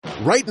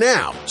Right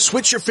now,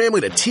 switch your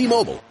family to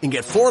T-Mobile and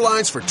get 4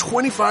 lines for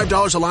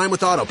 $25 a line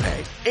with AutoPay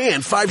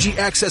and 5G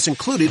access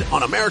included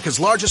on America's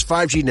largest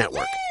 5G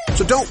network.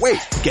 So don't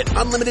wait. Get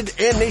unlimited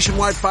and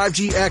nationwide 5G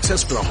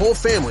access for the whole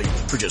family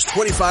for just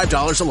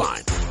 $25 a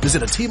line.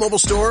 Visit a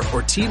T-Mobile store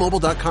or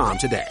T-Mobile.com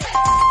today.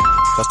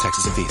 Plus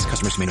taxes and fees.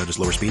 Customers may notice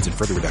lower speeds and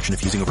further reduction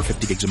if using over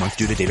 50 gigs a month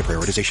due to data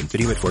prioritization.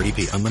 Video at 480p.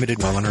 Unlimited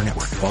while on our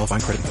network.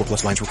 Qualifying credit and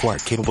 4+ lines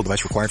required. Capable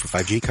device required for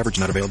 5G. Coverage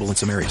not available in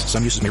some areas.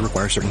 Some uses may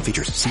require certain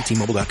features. See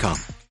T-Mobile.com.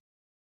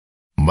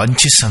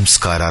 మంచి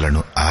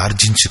సంస్కారాలను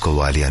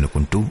ఆర్జించుకోవాలి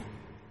అనుకుంటూ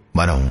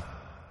మనం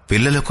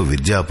పిల్లలకు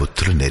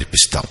విద్యాబుద్ధులు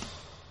నేర్పిస్తాం.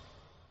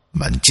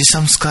 మంచి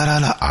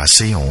సంస్కారాల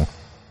ఆశయం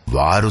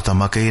వారు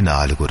తమకై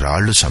 4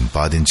 రాళ్లు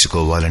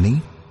సంపాదించుకోవాలని,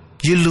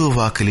 ఇల్లు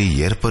వాకిలి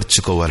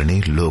ఏర్పరచుకోవాలని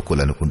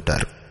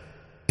లోకులనుకుంటారు.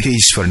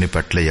 ఈశ్వరుని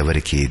పట్ల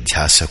ఎవరికీ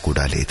ధ్యాస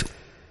కూడా లేదు.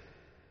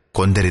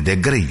 కొందరి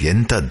దగ్గర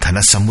ఎంత ధన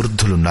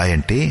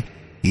సమృద్ధులున్నాయంటే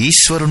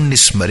ఈశ్వరుణ్ణి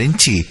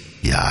స్మరించి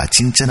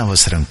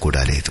యాచించనవసరం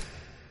కూడా లేదు.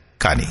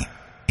 కాని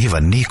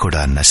ఇవన్నీ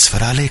కూడా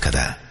నశ్వరాలే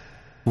కదా.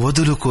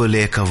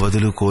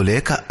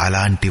 వదులుకోలేక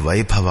అలాంటి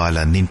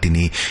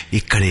వైభవాలన్నింటినీ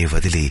ఇక్కడే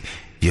వదిలి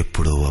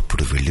ఎప్పుడో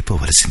అప్పుడు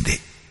వెళ్లిపోవలసిందే.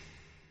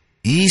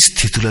 ఈ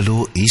స్థితులలో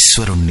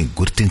ఈశ్వరుణ్ణి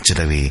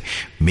గుర్తించడమే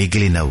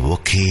మిగిలిన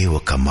ఒకే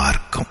ఒక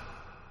మార్గం.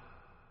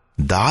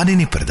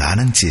 దానిని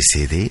ప్రదానం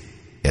చేసేదే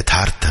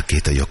యథార్థ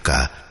గీత యొక్క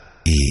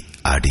ఈ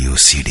ఆడియో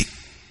సీడీ.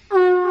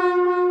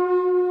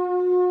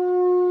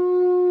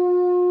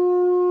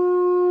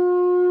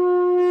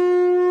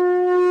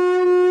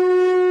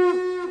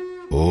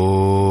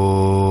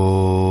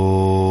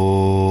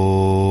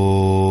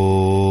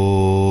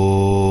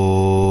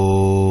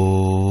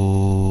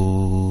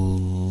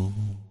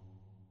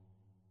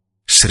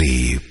 శ్రీ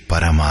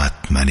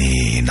పరమాత్మనే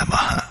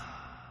నమః.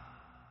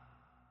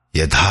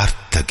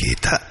 యథార్థ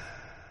గీత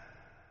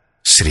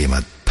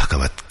శ్రీమద్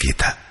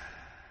భగవద్గీత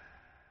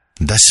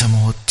 10వ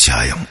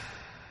అధ్యాయం.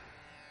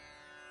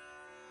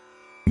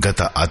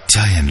 గత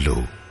అధ్యాయంలో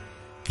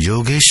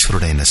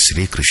యోగేశ్వరుడైన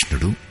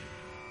శ్రీకృష్ణుడు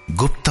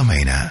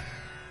గుప్తమైన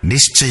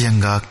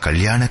నిశ్చయంగా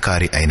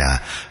కళ్యాణకారి అయిన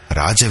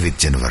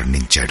రాజవిద్యను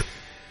వర్ణించాడు.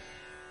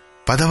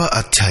 10వ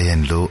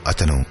అధ్యాయంలో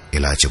అతను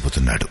ఇలా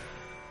చెబుతున్నాడు: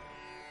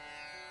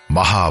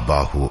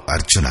 మహాబాహు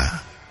అర్జున,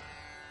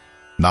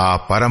 నా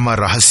పరమ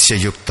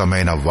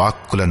రహస్యయుక్తమైన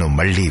వాక్కులను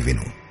మళ్లీ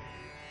విను.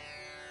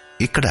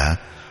 ఇక్కడ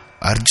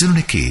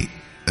అర్జునునికి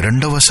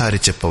రెండవసారి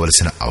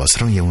చెప్పవలసిన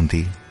అవసరం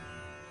ఏముంది?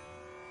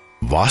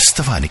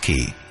 వాస్తవానికి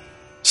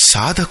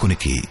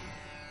సాధకునికి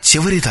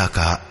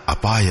చివరిదాకా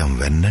అపాయం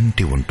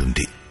వెన్నంటి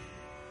ఉంటుంది.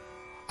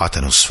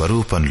 అతను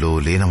స్వరూపంలో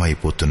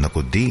లీనమైపోతున్న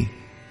కొద్దీ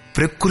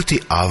ప్రకృతి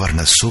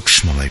ఆవరణ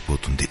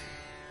సూక్ష్మమైపోతుంది.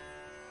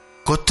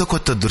 కొత్త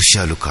కొత్త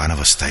దృశ్యాలు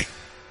కానవస్తాయి.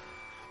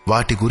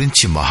 వాటి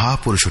గురించి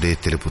మహాపురుషుడే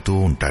తెలుపుతూ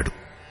ఉంటాడు.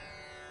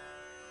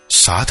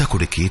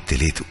 సాధకుడికి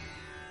తెలీదు.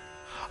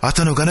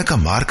 అతను గనక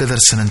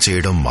మార్గదర్శనం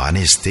చేయడం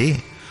మానేస్తే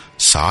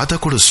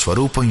సాధకుడు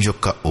స్వరూపం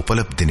యొక్క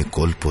ఉపలబ్ధిని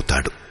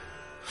కోల్పోతాడు.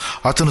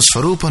 అతను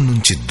స్వరూపం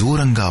నుంచి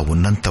దూరంగా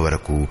ఉన్నంత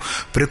వరకు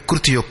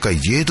ప్రకృతి యొక్క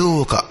ఏదో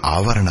ఒక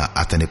ఆవరణ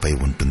అతనిపై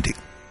ఉంటుంది.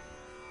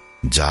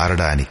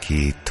 జారడానికి,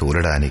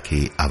 తూలడానికి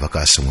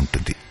అవకాశం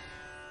ఉంటుంది.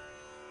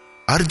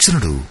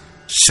 అర్జునుడు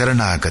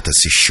శరణాగత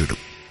శిష్యుడు.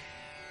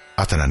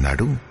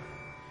 అతనన్నాడు: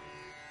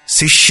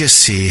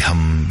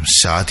 శిష్యస్యేహం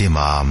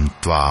శాధిమాం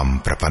త్వాం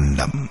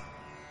ప్రపన్నం.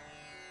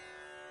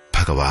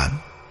 భగవాన్,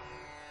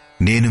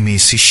 నేను మీ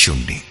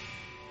శిష్యుణ్ణి,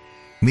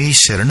 మీ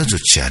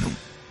శరణుజొచ్చాను,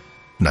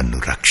 నన్ను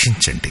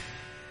రక్షించండి.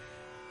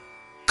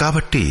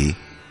 కాబట్టి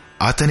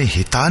అతని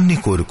హితాన్ని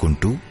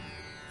కోరుకుంటూ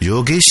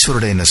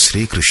యోగేశ్వరుడైన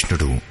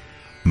శ్రీకృష్ణుడు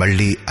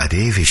మళ్లీ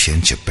అదే విషయం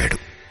చెప్పాడు.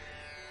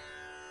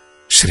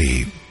 శ్రీ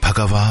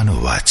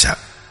భగవానువాచ: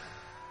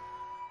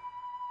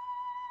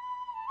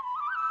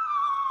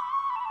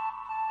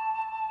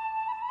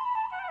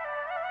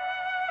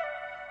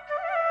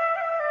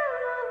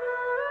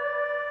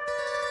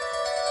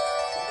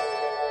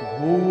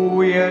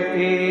 భూయ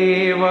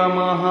ఏవ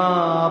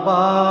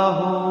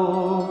మహాబాహో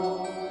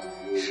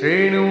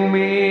శృణు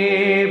మే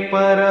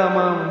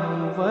పరమం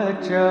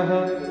వచః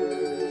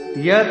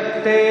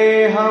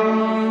యత్తేహం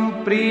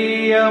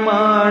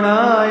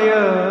ప్రీయమాణాయ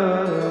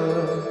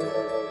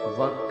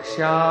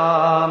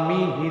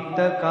వక్ష్యామి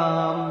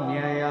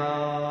హితకామ్యయా.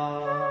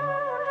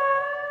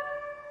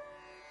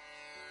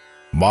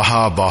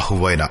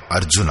 మహాబాహువైన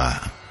అర్జున,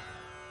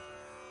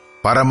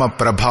 పరమ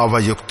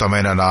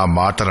ప్రభావయుక్తమైన నా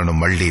మాటలను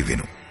మళ్లీ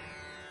విను.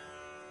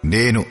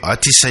 నేను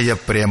అతిశయ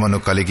ప్రేమను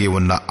కలిగి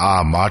ఉన్న ఆ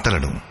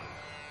మాటలను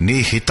నీ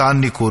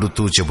హితాన్ని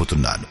కోరుతూ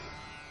చెబుతున్నాను.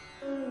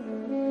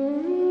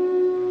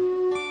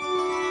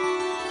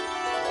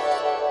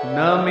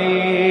 నమే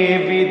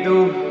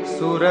విదుః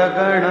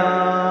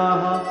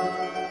సురగణాః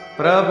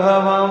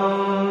ప్రభవం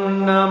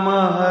న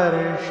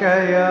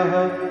మహర్షయః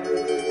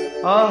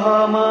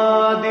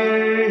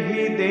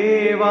అహమాదిర్హి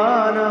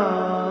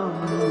దేవానాం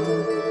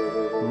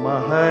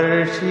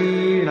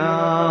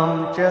మహర్షీణాం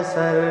చ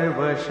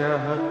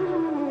సర్వశః.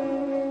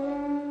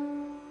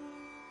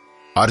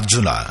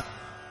 అర్జున,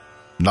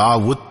 నా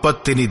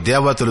ఉత్పత్తిని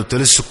దేవతలు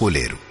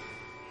తెలుసుకోలేరు,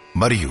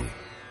 మరియు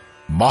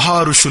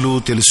మహారుషులు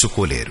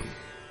తెలుసుకోలేరు.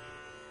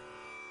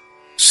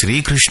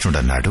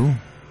 శ్రీకృష్ణుడన్నాడు,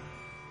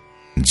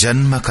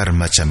 జన్మ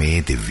కర్మ చ మే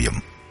దివ్యం.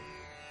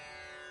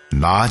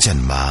 నా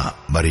జన్మ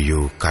మరియు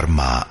కర్మ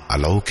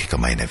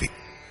అలౌకికమైనవి,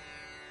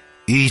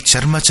 ఈ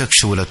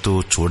చర్మచక్షువులతో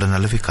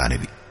చూడనలవి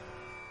కానివి.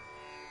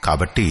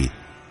 కాబట్టి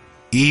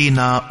ఈ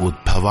నా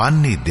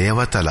ఉద్భవాన్ని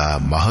దేవతల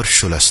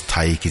మహర్షుల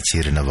స్థాయికి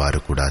చేరిన వారు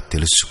కూడా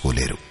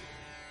తెలుసుకోలేరు.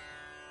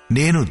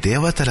 నేను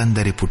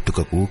దేవతలందరి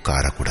పుట్టుకకు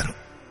కారకుడను.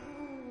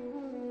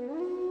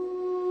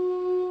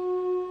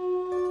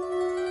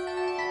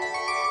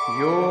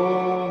 యో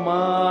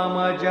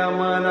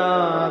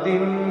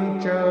మామజమనాదిం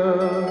చ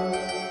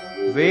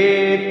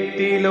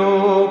వేత్తి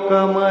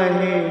లోకమహేశ్వరం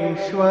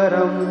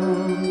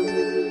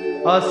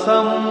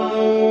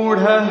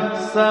అసమ్మూఢః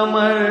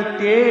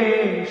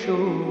సమర్థ్యేషు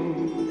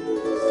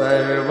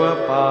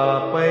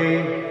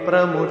సర్వపాపైః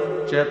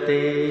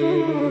ప్రముచ్యతే.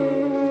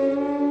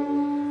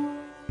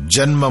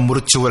 జన్మ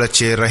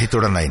మృత్యువులచే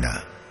రహితుడనైన,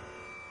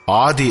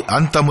 ఆది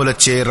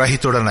అంతములచే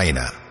రహితుడనైన,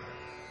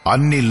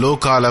 అన్ని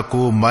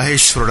లోకాలకు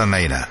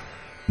మహేశ్వరుడనైన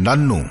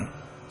నన్ను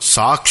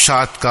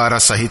సాక్షాత్కార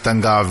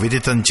సహితంగా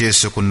విదితం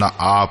చేసుకున్న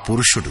ఆ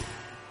పురుషుడు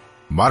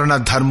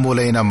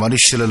మరణధర్ములైన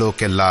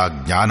మనుష్యులలోకెల్లా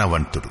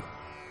జ్ఞానవంతుడు.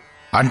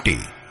 అంటే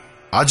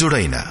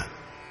అజుడైన,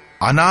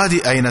 అనాది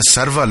అయిన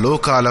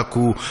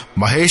సర్వలోకాలకు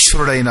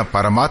మహేశ్వరుడైన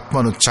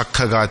పరమాత్మను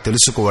చక్కగా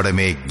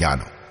తెలుసుకోవడమే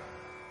జ్ఞానం.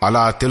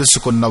 అలా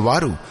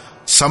తెలుసుకున్నవారు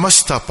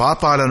సమస్త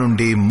పాపాల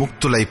నుండి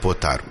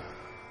ముక్తులైపోతారు,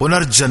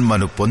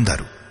 పునర్జన్మను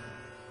పొందరు.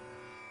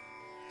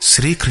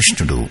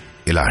 శ్రీకృష్ణుడు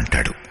ఇలా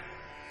అంటాడు,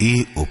 ఈ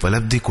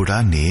ఉపలబ్ధి కూడా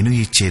నేను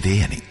ఇచ్చేదే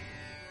అని.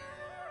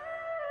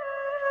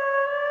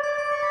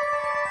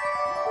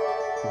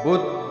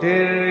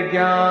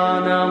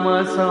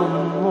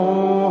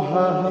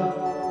 బుద్ధిర్జ్ఞానమసమ్మోహః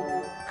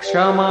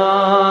క్షమా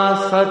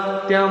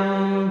సత్యం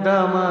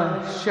దమః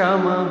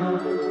శమః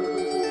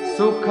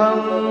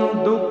సుఖం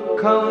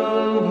దుఃఖం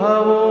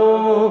భవో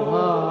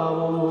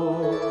భావో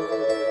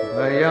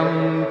భయం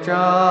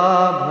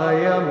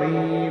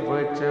చాభయమేవ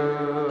చ.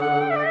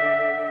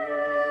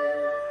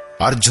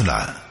 అర్జున,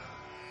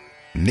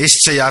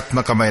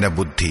 నిశ్చయాత్మకమైన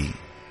బుద్ధి,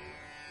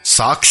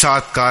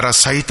 సాక్షాత్కార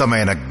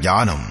సహితమైన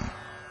జ్ఞానం,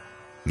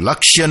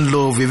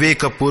 లక్ష్యంలో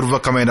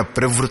వివేకపూర్వకమైన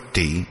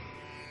ప్రవృత్తి,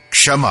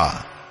 క్షమ,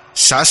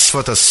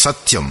 శాశ్వత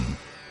సత్యం,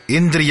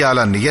 ఇంద్రియాల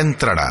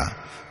నియంత్రణ,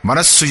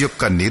 మనస్సు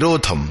యొక్క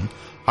నిరోధం,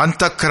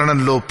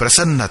 అంతఃకరణంలో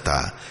ప్రసన్నత,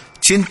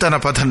 చింతన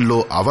పథంలో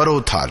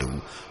అవరోధాలు,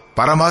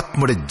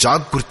 పరమాత్ముడి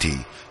జాగృతి,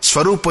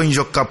 స్వరూపం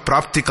యొక్క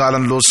ప్రాప్తి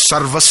కాలంలో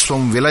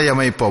సర్వస్వం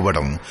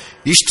విలయమైపోవడం,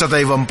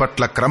 ఇష్టదైవం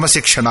పట్ల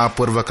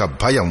క్రమశిక్షణాపూర్వక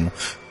భయం,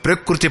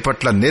 ప్రకృతి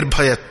పట్ల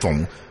నిర్భయత్వం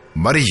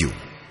మరియు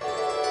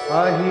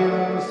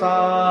అహింసా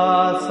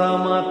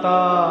సమతా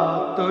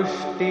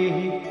తుష్టిః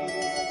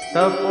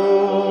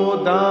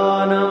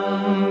తపోదానం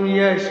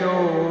యశో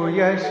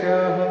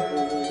యశః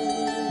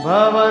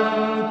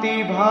భవంతి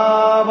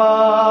భావా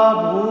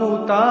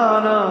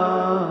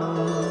భూతానాం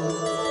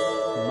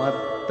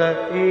మత్త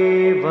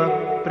ఏవ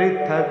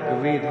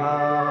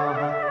పృథగ్విధాః.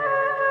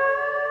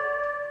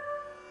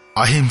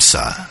 అహింస,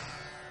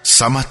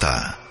 సమత,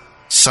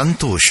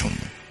 సంతోషం,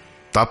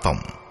 తపం,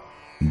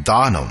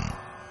 దానం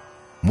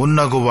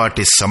మున్నగు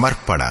వాటి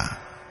సమర్పణ,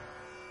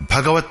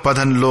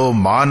 భగవత్పదంలో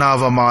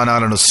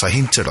మానావమానాలను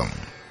సహించడం,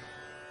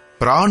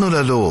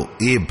 ప్రాణులలో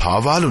ఈ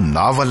భావాలు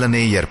నా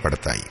వల్లనే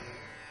ఏర్పడతాయి.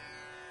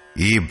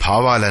 ఈ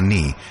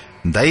భావాలన్నీ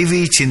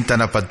దైవీ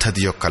చింతన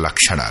పద్ధతి యొక్క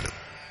లక్షణాలు.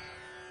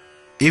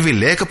 ఇవి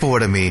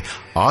లేకపోవడమే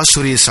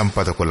ఆసురీ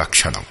సంపదకు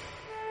లక్షణం.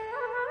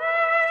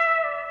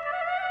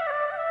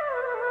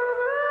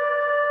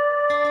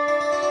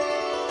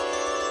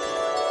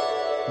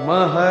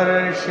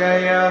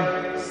 మహర్షయః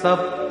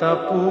సప్త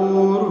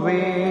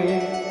పూర్వే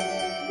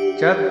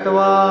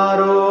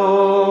చత్వారో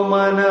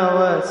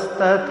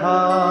మనవస్తథా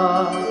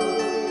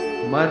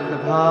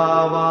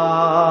మద్భావా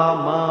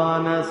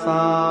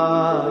మానసా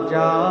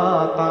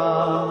జాతా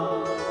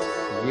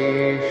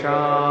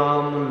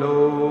యేషాం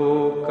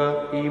లోక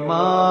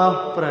ఇమాః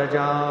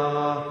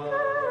ప్రజాః.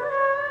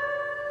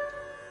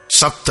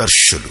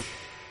 సప్తర్షులు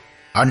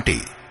అంటే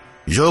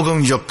యోగం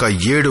యొక్క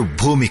 7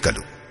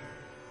 భూమికలు: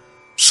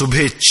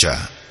 శుభేచ్ఛ,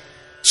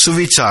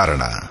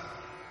 సువిచారణ,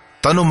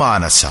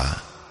 తనుమానస,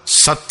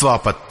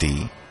 సత్వాపత్తి,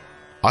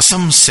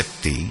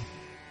 అసంశక్తి,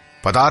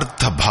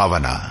 పదార్థ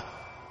భావన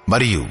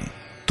మరియు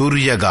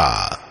తుర్యగా.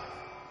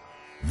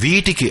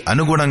 వీటికి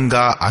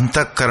అనుగుణంగా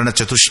అంతఃకరణ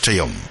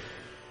చతుష్టయం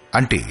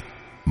అంటే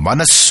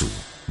మనస్సు,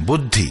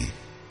 బుద్ధి,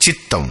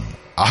 చిత్తం,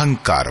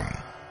 అహంకారం,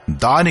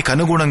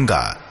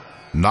 దానికనుగుణంగా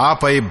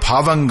నాపై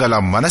భావంగల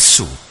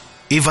మనస్సు,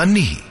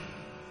 ఇవన్నీ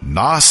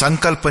నా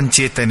సంకల్పం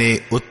చేతనే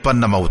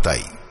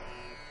ఉత్పన్నమవుతాయి.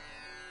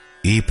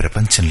 ఈ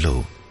ప్రపంచంలో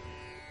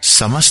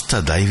సమస్త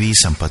దైవీ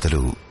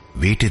సంపదలు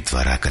వీటి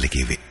ద్వారా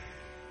కలిగేవే.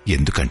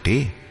 ఎందుకంటే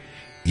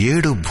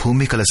 7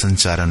 భూమికల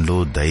సంచారంలో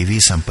దైవీ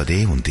సంపదే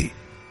ఉంది,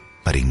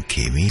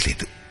 మరింకేమీ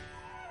లేదు.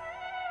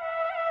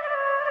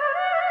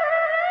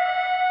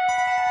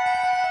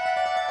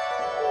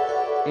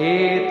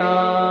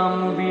 ఏతాం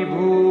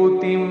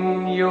విభూతిం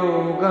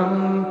యోగం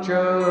చ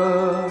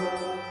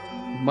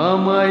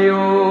మమ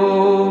యో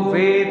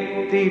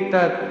వేత్తి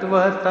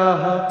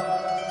తత్వతః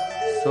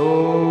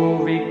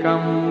సోవికంపేన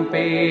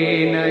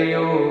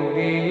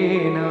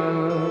యోగేన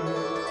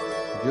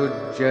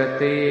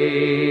యుజ్యతే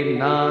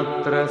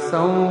నాత్ర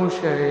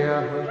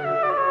సంశయః.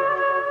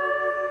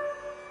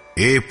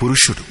 ఏ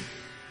పురుషుడు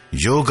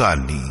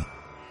యోగాన్ని,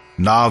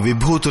 నా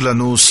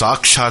విభూతులను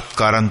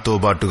సాక్షాత్కారంతో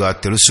బాటుగా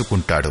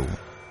తెలుసుకుంటాడో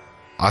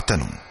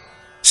అతను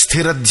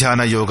స్థిర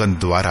ధ్యాన యోగం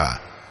ద్వారా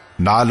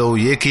నాలో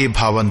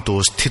ఏకీభావంతో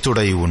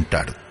స్థితుడై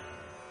ఉంటాడు.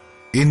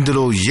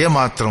 ఇందులో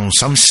ఏమాత్రం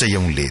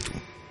సంశయం లేదు.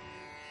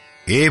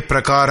 ఏ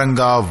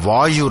ప్రకారంగా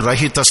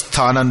వాయురహిత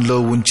స్థానంలో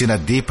ఉంచిన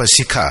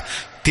దీపశిఖ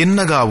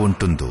తిన్నగా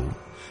ఉంటుందో,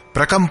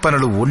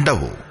 ప్రకంపనలు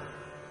ఉండవో,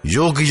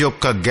 యోగి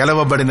యొక్క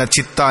గెలవబడిన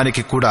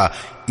చిత్తానికి కూడా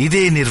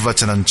ఇదే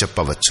నిర్వచనం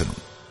చెప్పవచ్చును.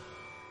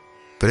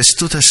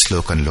 ప్రస్తుత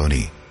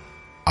శ్లోకంలోని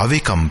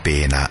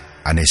అవికంపేన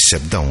అనే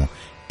శబ్దం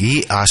ఈ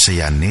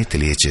ఆశయాన్ని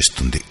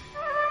తెలియచేస్తుంది.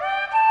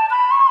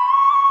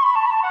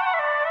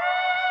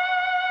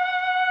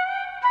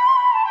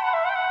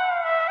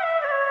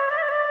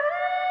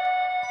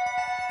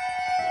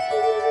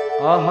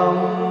 అహం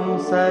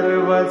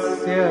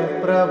సర్వస్య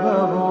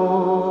ప్రభవో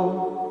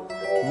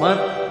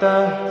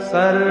మత్తః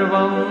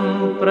సర్వం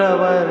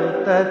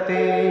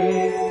ప్రవర్తతే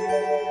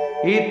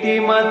ఇతి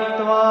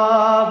మత్వా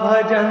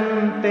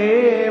భజంతే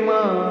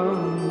మాం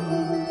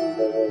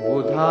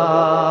బుధా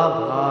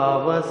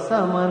భావ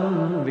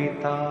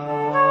సమన్వితాః.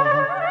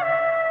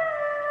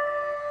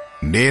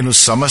 నేను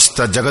సమస్త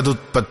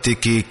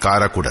జగదుత్పత్తికి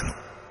కారకుడను.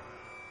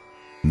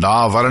 నా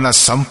వలన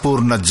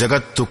సంపూర్ణ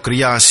జగత్తు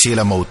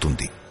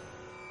క్రియాశీలమవుతుంది.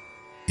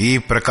 ఈ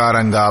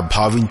ప్రకారంగా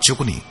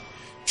భావించుకుని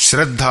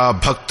శ్రద్ధా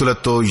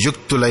భక్తులతో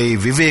యుక్తులై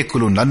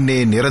వివేకులు నన్నే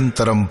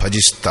నిరంతరం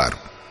భజిస్తారు.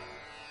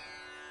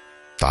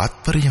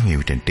 తాత్పర్యం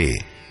ఏమిటంటే,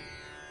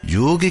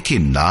 యోగికి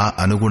నా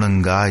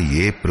అనుగుణంగా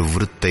ఏ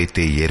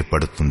ప్రవృత్తైతే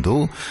ఏర్పడుతుందో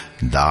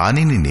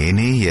దానిని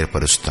నేనే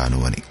ఏర్పరుస్తాను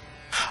అని.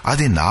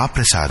 అది నా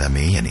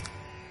ప్రసాదమే అని.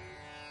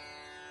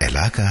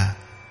 ఎలాగా?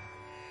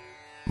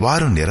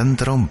 వారు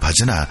నిరంతరం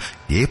భజన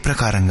ఏ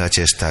ప్రకారంగా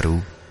చేస్తారు?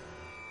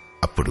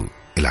 అప్పుడు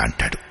ఇలా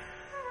అంటాడు: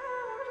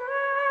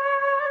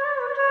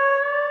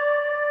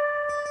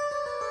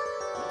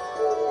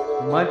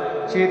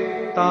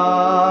 మచ్చిత్తా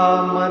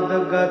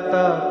మద్గత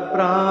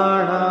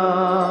ప్రాణా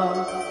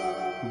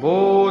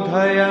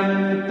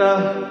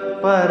బోధయంతః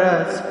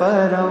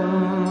పరస్పరం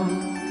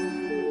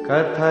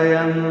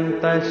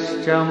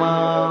కథయంతశ్చ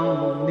మాం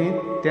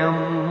నిత్యం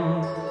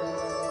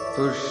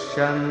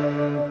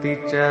తుష్యంతి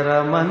చ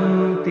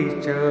రమంతి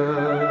చ.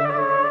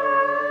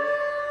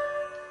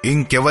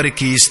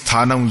 ఇంకెవరికీ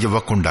స్థానం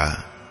ఇవ్వకుండా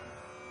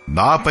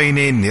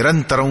నాపైనే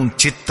నిరంతరం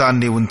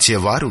చిత్తాన్ని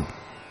ఉంచేవారు,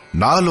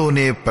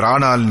 నాలోనే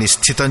ప్రాణాల్ని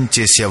స్థితం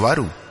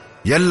చేసేవారు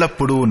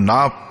ఎల్లప్పుడూ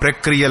నా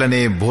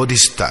ప్రక్రియలనే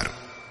బోధిస్తారు.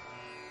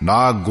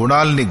 నా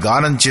గుణాల్ని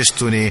గానం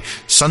చేస్తూనే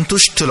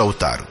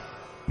సంతుష్టులవుతారు.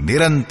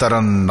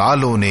 నిరంతరం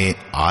నాలోనే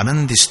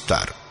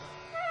ఆనందిస్తారు.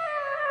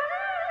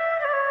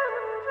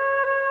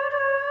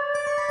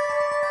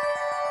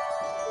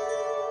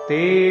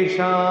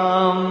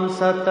 తేషాం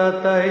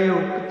సతతయుక్తానాం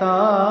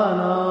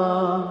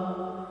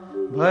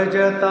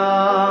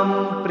భజతాం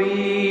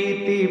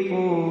ప్రీతిపూర్వకం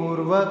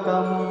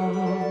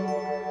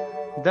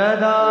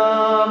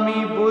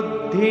దదామి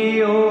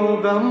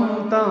బుద్ధియోగం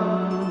తం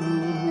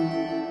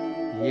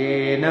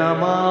యేన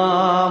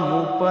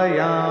మాముపయాంతి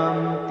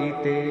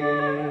తే.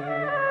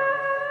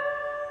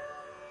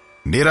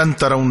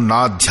 నిరంతరం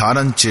నా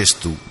ధ్యానం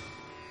చేస్తూ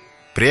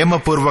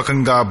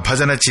ప్రేమపూర్వకంగా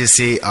భజన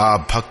చేసే ఆ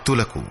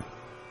భక్తులకు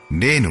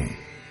నేను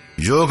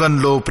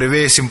యోగంలో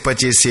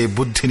ప్రవేశింపచేసే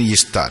బుద్ధిని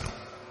ఇస్తాను.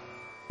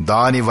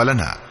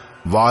 దానివలన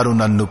వారు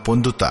నన్ను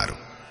పొందుతారు.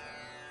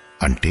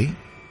 అంటే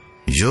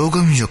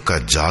యోగం యొక్క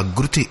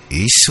జాగృతి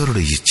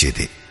ఈశ్వరుడు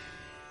ఇచ్చేదే.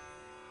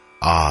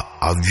 ఆ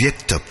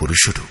అవ్యక్త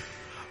పురుషుడు,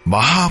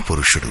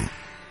 మహాపురుషుడు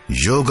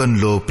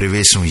యోగంలో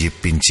ప్రవేశం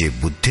ఇప్పించే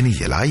బుద్ధిని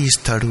ఎలా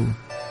ఇస్తాడు?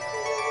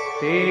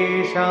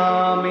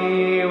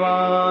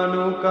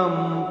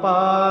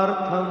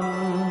 తేషామేవానుకంపార్థం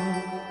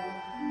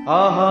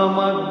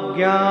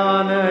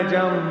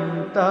అహమజ్ఞానజం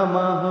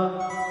తమః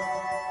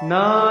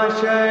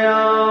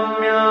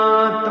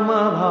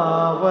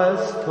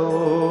నాశయామ్యాత్మభావస్థో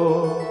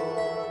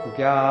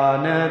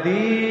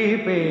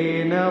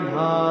జ్ఞానదీపేన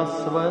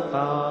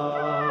భాస్వతా.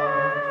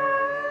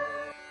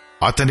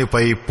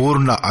 అతనిపై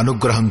పూర్ణ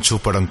అనుగ్రహం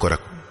చూపడం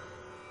కొరకు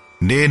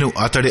నేను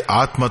అతడి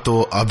ఆత్మతో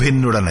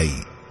అభిన్నుడనై,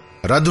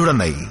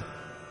 రథుడనై,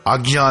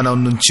 అజ్ఞానం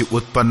నుంచి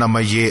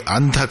ఉత్పన్నమయ్యే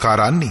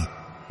అంధకారాన్ని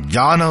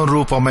జ్ఞానం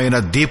రూపమైన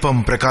దీపం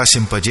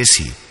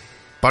ప్రకాశింపజేసి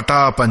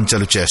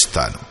పటాపంచలు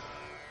చేస్తాను.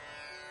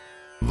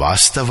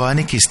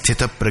 వాస్తవానికి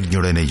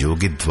స్థితప్రజ్ఞుడైన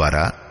యోగి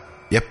ద్వారా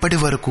ఎప్పటి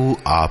వరకు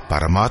ఆ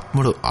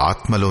పరమాత్ముడు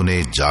ఆత్మలోనే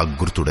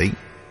జాగృతుడై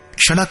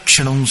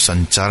క్షణక్షణం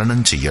సంచాలనం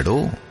చెయ్యడో,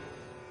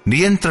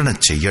 నియంత్రణ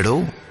చెయ్యడో,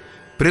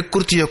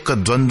 ప్రకృతి యొక్క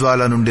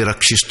ద్వంద్వాల నుండి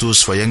రక్షిస్తూ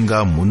స్వయంగా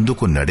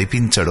ముందుకు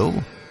నడిపించడో,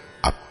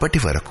 అప్పటి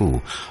వరకు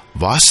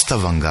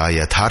వాస్తవంగా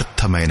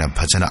యథార్థమైన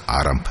భజన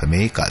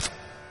ఆరంభమే కాదు.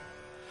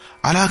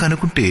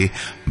 అలాగనుకుంటే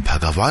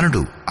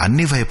భగవానుడు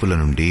అన్ని వైపుల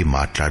నుండి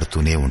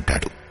మాట్లాడుతూనే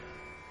ఉంటాడు.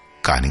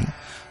 కాని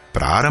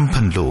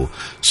ప్రారంభంలో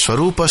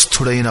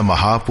స్వరూపస్థుడైన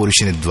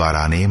మహాపురుషుని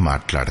ద్వారానే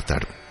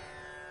మాట్లాడతాడు.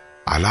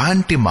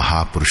 అలాంటి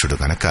మహాపురుషుడు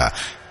గనక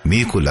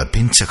మీకు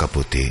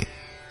లభించకపోతే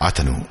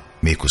అతను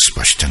మీకు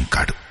స్పష్టం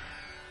కాడు.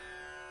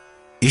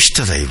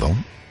 ఇష్టదైవం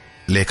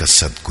లేక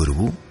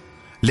సద్గురువు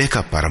లేక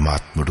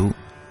పరమాత్ముడు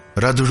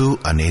రథుడు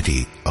అనేది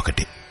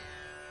ఒకటి.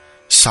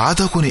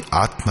 సాధకుని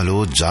ఆత్మలో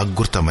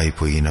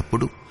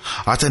జాగృతమైపోయినప్పుడు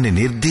అతని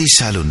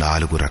నిర్దేశాలు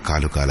 4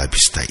 రకాలుగా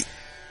లభిస్తాయి.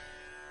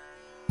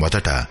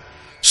 మొదట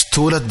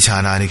స్థూల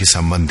ధ్యానానికి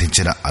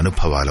సంబంధించిన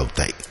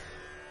అనుభవాలవుతాయి.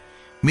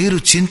 మీరు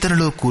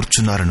చింతనలో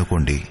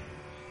కూర్చున్నారనుకోండి,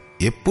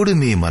 ఎప్పుడు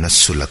మీ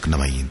మనస్సు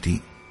లగ్నమయ్యింది,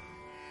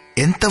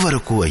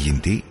 ఎంతవరకు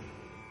అయ్యింది,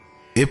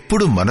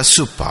 ఎప్పుడు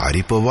మనస్సు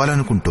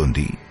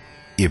పారిపోవాలనుకుంటోంది,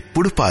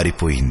 ఎప్పుడు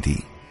పారిపోయింది,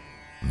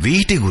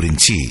 వీటి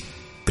గురించి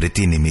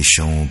ప్రతి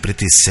నిమిషం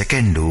ప్రతి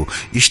సెకండు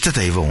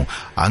ఇష్టదైవం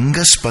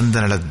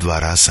అంగస్పందనల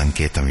ద్వారా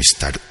సంకేతం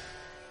ఇస్తాడు.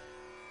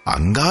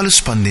 అంగాలు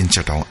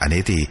స్పందించటం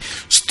అనేది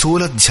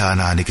స్థూల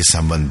ధ్యానానికి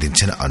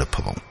సంబంధించిన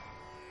అనుభవం.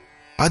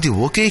 అది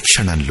ఒకే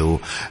క్షణంలో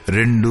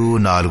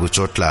 2-4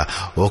 చోట్ల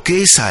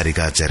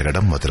ఒకేసారిగా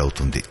జరగడం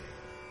మొదలవుతుంది.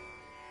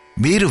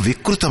 మీరు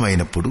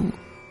వికృతమైనప్పుడు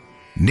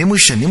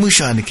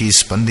నిమిషానికి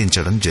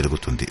స్పందించడం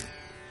జరుగుతుంది.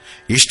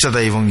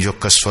 ఇష్టదైవం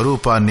యొక్క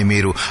స్వరూపాన్ని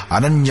మీరు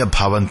అనన్య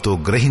భావంతో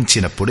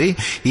గ్రహించినప్పుడే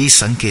ఈ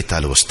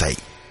సంకేతాలు వస్తాయి.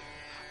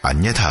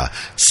 అన్యథా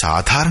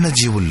సాధారణ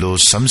జీవుల్లో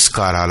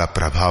సంస్కారాల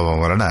ప్రభావం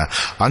వలన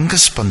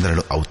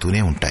అంగస్పందనలు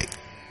అవుతూనే ఉంటాయి.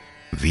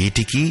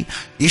 వీటికి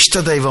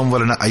ఇష్టదైవం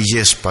వలన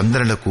అయ్యే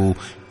స్పందనలకు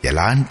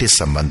ఎలాంటి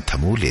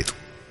సంబంధమూ లేదు.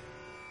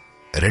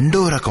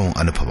 2వ రకం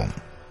అనుభవం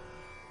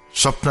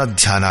స్వప్న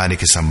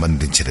ధ్యానానికి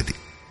సంబంధించినది.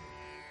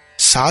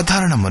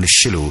 సాధారణ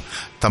మనుష్యులు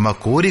తమ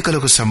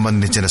కోరికలకు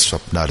సంబంధించిన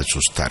స్వప్నాలు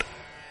చూస్తారు.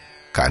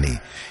 కాని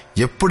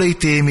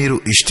ఎప్పుడైతే మీరు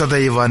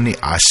ఇష్టదైవాన్ని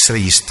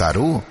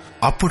ఆశ్రయిస్తారో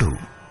అప్పుడు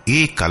ఈ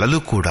కలలు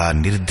కూడా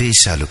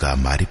నిర్దేశాలుగా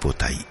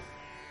మారిపోతాయి.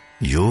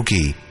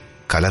 యోగి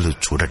కలలు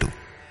చూడడు,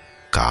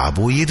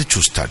 కాబోయేది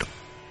చూస్తాడు.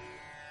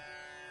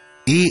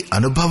 ఈ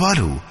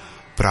అనుభవాలు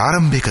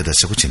ప్రారంభిక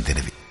దశకు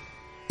చెందినవి.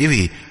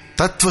 ఇవి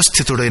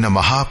తత్వస్థితుడైన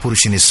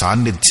మహాపురుషుని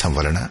సాన్నిధ్యం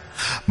వలన,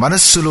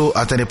 మనస్సులో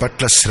అతని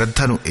పట్ల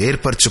శ్రద్ధను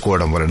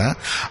ఏర్పరచుకోవడం వలన,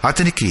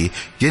 అతనికి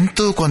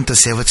ఎంతో కొంత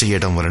సేవ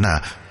చేయడం వలన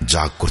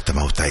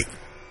జాగృతమవుతాయి.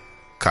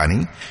 కాని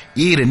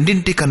ఈ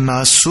రెండింటికన్నా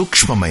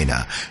సూక్ష్మమైన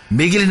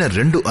మిగిలిన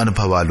 2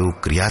 అనుభవాలు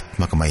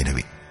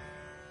క్రియాత్మకమైనవి.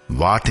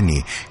 వాటిని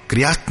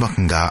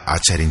క్రియాత్మకంగా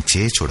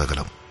ఆచరించే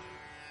చూడగలం.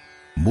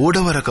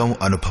 3వ రకం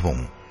అనుభవం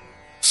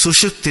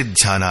సుషుప్తి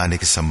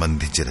ధ్యానానికి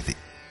సంబంధించినది.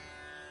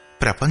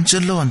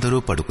 ప్రపంచంలో అందరూ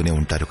పడుకునే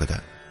ఉంటారు కదా.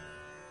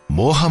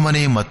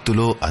 మోహమనే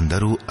మత్తులో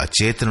అందరూ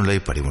అచేతనులై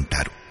పడి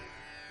ఉంటారు.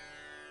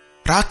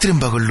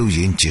 రాత్రింబగళ్ళు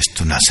ఏం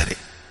చేస్తున్నా సరే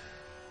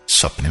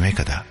స్వప్నమే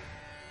కదా.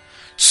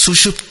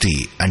 సుషుప్తి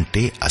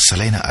అంటే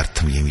అసలైన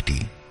అర్థం ఏమిటి?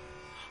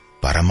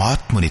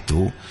 పరమాత్మునితో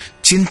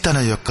చింతన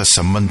యొక్క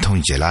సంబంధం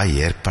ఎలా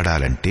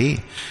ఏర్పడాలంటే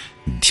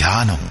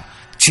ధ్యానం,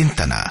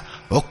 చింతన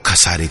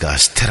ఒక్కసారిగా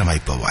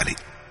స్థిరమైపోవాలి.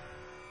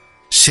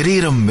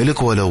 శరీరం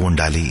మెలకువలో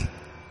ఉండాలి,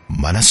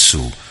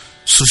 మనస్సు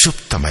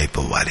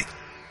సుషుప్తమైపోవాలి.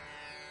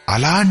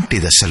 అలాంటి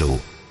దశలో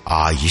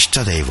ఆ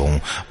ఇష్టదైవం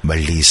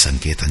మళ్లీ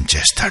సంకేతం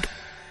చేస్తాడు.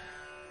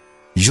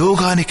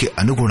 యోగానికి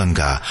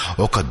అనుగుణంగా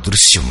ఒక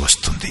దృశ్యం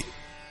వస్తుంది.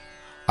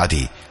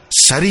 అది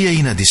సరి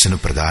అయిన దిశను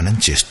ప్రదానం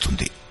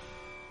చేస్తుంది.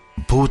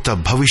 భూత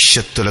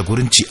భవిష్యత్తుల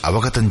గురించి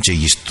అవగతం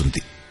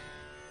చేయిస్తుంది.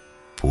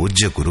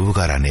 పూజ్య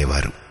గురువుగారు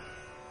అనేవారు,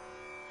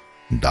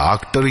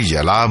 డాక్టరు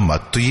ఎలా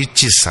మత్తు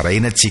ఇచ్చి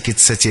సరైన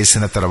చికిత్స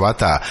చేసిన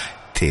తర్వాత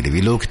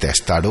తెలివిలోకి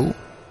తెస్తాడో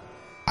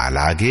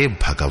అలాగే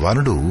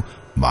భగవానుడు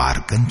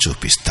మార్గం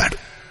చూపిస్తాడు.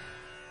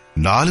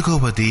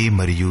 4వది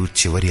మరియు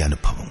చివరి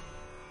అనుభవం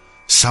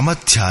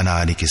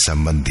సమధ్యానానికి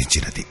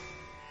సంబంధించినది.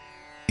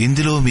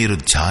 ఇందులో మీరు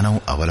ధ్యానం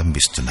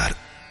అవలంబిస్తున్నారు.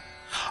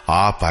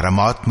 ఆ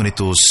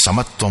పరమాత్మునితో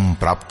సమత్వం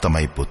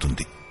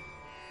ప్రాప్తమైపోతుంది.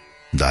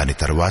 దాని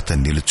తరువాత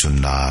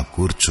నిలుచున్నా,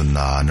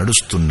 కూర్చున్నా,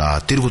 నడుస్తున్నా,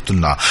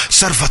 తిరుగుతున్నా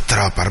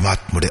సర్వత్రా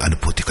పరమాత్ముడి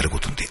అనుభూతి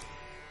కలుగుతుంది.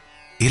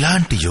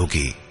 ఇలాంటి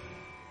యోగి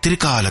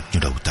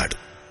త్రికాలజ్ఞుడవుతాడు.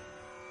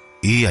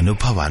 ఈ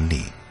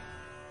అనుభవాన్ని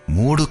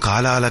 3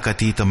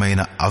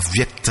 కాలాలకతీతమైన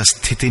అవ్యక్త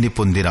స్థితిని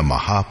పొందిన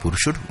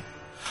మహాపురుషుడు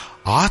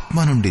ఆత్మ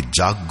నుండి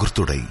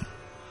జాగృతుడై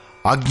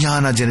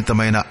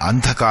అజ్ఞానజనితమైన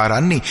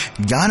అంధకారాన్ని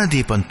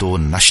జ్ఞానదీపంతో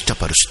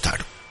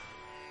నష్టపరుస్తాడు.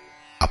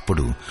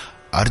 అప్పుడు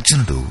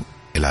అర్జునుడు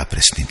ఇలా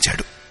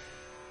ప్రశ్నించాడు.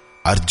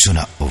 అర్జున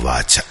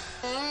ఉవాచ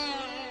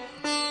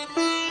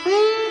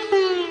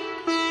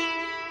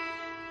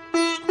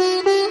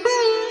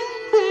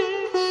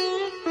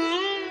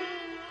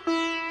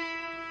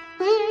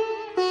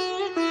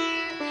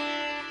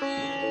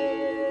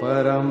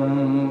పరం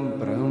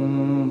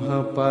బ్రహ్మ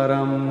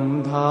పరం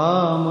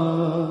ధామ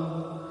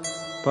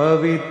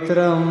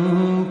పవిత్రం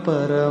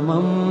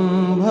పరమం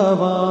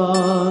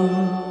భవాన్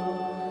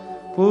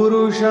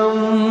పురుషం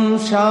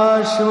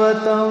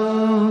శాశ్వతం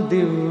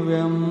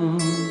దివ్యం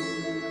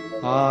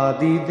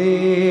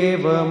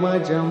ఆదిదేవమజం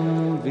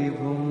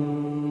విభుం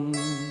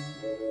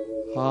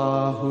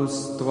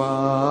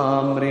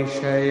ఆహుస్త్వాం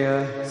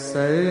ఋషయః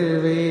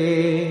సర్వే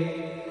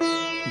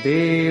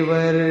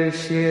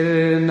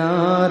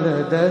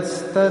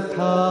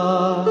దేవర్షిర్నారదస్తథా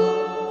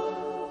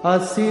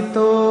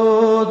అసితో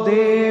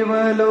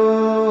దేవలో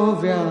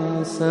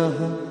వ్యాసః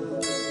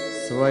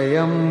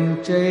స్వయం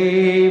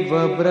చైవ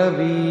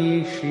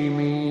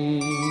బ్రవీషిమే.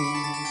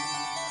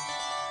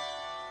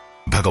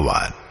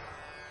 భగవాన్,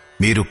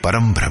 మీరు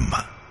పరంబ్రహ్మ,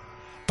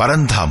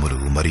 పరంధాములు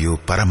మరియు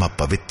పరమ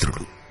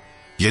పవిత్రుడు.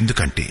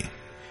 ఎందుకంటే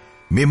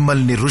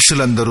మిమ్మల్ని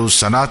ఋషులందరూ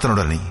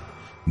సనాతనుడని,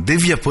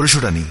 దివ్య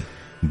పురుషుడని,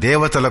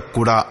 దేవతలకు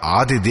కూడా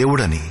ఆది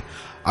దేవుడని,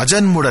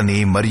 అజన్ముడని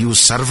మరియు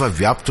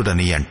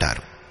సర్వవ్యాప్తుడని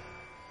అంటారు.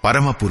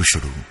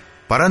 పరమపురుషుడు,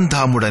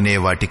 పరంధాముడనే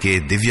వాటికే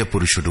దివ్య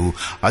పురుషుడు,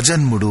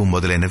 అజన్ముడు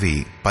మొదలైనవి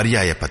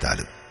పర్యాయ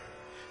పదాలు.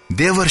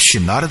 దేవర్షి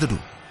నారదుడు,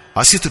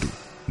 అసితుడు,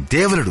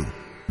 దేవలుడు,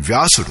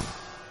 వ్యాసుడు,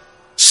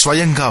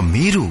 స్వయంగా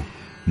మీరు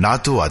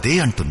నాతో అదే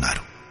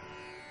అంటున్నారు.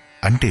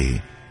 అంటే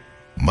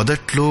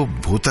మొదట్లో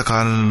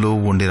భూతకాలంలో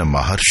ఉండిన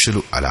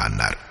మహర్షులు అలా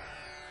అన్నారు.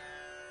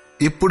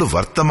 ఇప్పుడు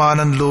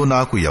వర్తమానంలో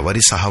నాకు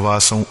ఎవరి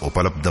సహవాసం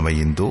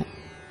ఉపలబ్ధమయ్యిందో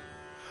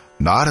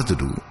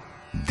నారదుడు,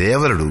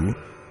 దేవలుడు,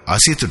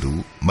 అసితుడు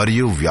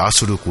మరియు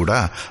వ్యాసుడు కూడా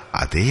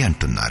అదే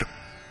అంటున్నారు.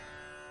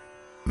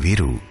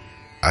 వీరు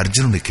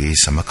అర్జునుడికి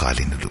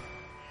సమకాలీనులు.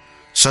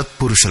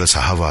 సత్పురుషుల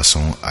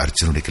సహవాసం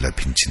అర్జునుడికి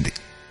లభించింది.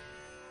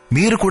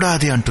 మీరు కూడా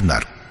అదే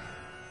అంటున్నారు.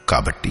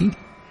 కాబట్టి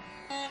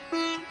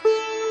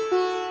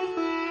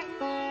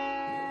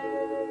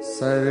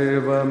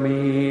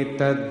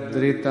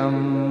సర్వమేతద్రితం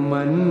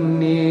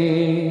మన్యే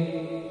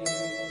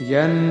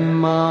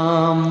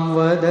యన్మాం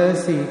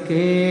వదసి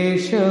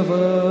కేశవ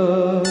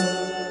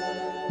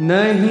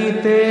నహి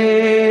తే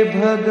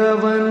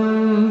భగవన్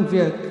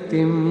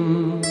వ్యక్తిం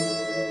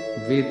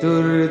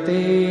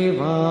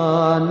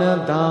విదుర్దేవాన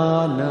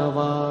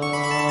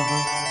దానవాః.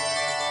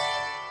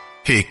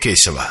 హే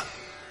కేశవ,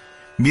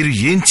 మీరు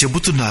ఏం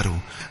చెబుతున్నారు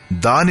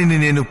దానిని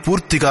నేను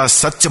పూర్తిగా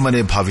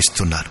సత్యమనే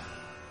భావిస్తున్నాను.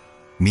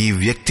 మీ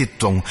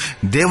వ్యక్తిత్వం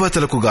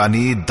దేవతలకు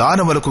గాని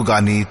దానవులకు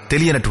గాని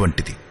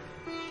తెలియనటువంటిది.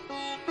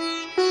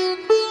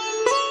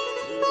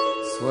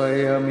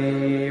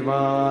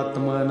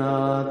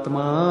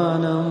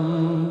 స్వయమేవాత్మనాత్మానం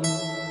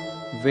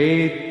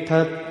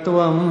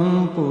వేత్తత్వం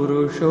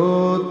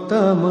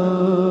పురుషోత్తమ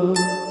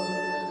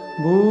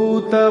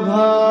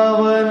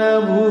భూతభావన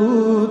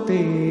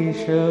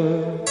భూతేశ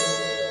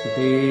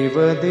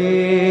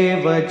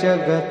దేవదేవ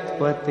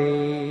జగత్పతే.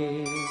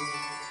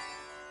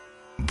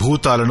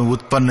 భూతాలను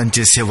ఉత్పన్నం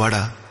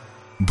చేసేవాడా,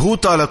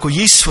 భూతాలకు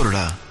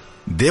ఈశ్వరుడా,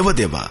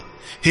 దేవదేవ,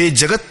 హే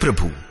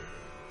జగత్ప్రభు,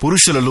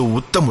 పురుషులలో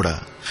ఉత్తముడా,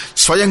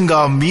 స్వయంగా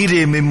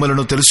మీరే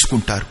మిమ్మలను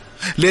తెలుసుకుంటారు,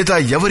 లేదా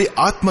ఎవరి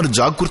ఆత్మను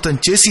జాగృతం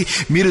చేసి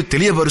మీరు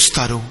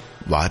తెలియబరుస్తారో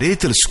వారే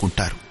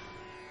తెలుసుకుంటారు.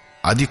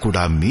 అది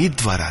కూడా మీ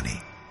ద్వారానే.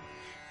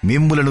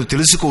 మిమ్ములను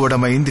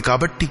తెలుసుకోవడమైంది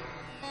కాబట్టి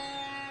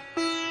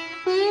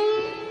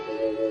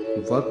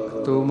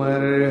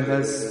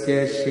వక్తుమర్హస్య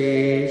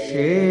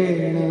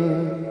శేషేణ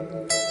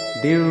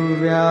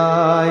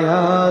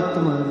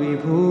దివ్యాయాత్మ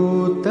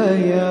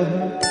విభూతయః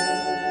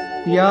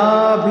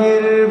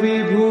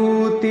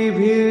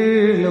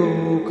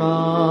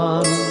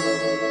యాభిర్విభూతిభిర్లోకాన్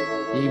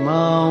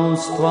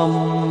ఇమాంస్త్వం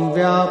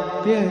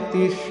వ్యాప్య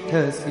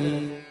తిష్ఠసి.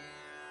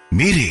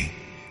 మీరే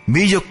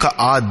మీ యొక్క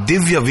ఆ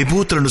దివ్య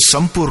విభూతులను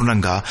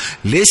సంపూర్ణంగా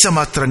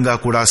లేశమాత్రంగా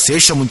కూడా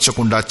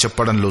శేషముంచకుండా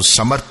చెప్పడంలో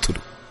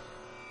సమర్థులు.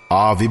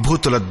 ఆ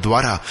విభూతుల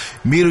ద్వారా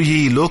మీరు ఈ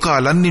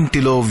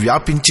లోకాలన్నింటిలో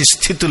వ్యాపించి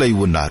స్థితులై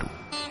ఉన్నారు.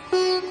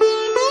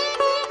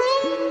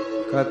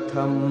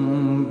 కథం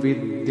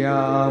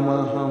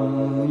విద్యామహం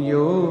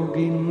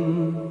యోగిన్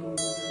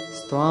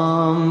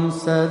స్వాం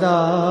సదా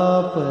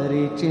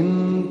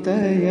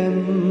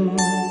పరిచింతయన్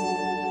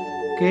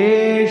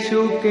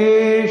కేషు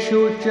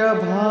కేషు చ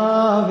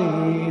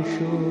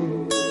భావేషు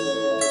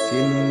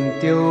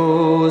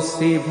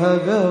చింత్యోసి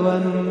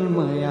భగవన్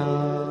మయా.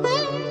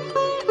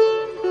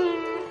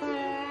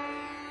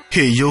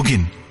 హే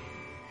యోగిన్,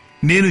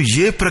 నేను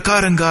ఏ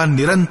ప్రకారంగా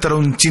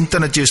నిరంతరం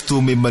చింతన చేస్తూ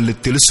మిమ్మల్ని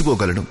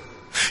తెలుసుకోగలను?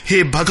 హే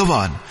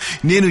భగవాన్,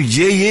 నేను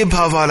ఏ ఏ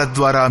భావాల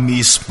ద్వారా మీ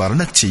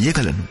స్మరణ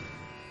చెయ్యగలను?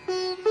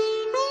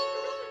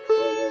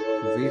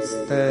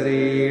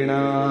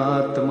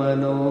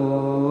 విస్తరేణాత్మనో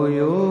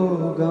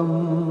యోగం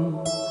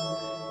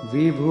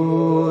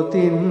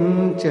విభూతిం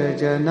చ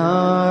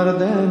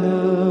జనార్దన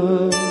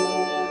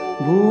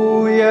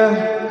భూయః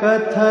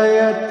కథయ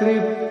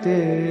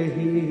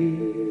తృప్తిర్హి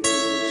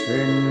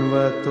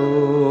శృణ్వతో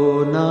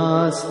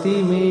నాస్తి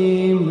మే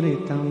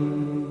మృతం.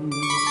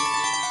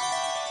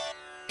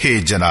 హే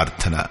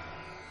జనార్దన,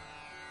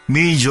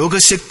 మీ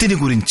యోగశక్తిని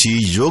గురించి,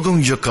 యోగం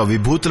యొక్క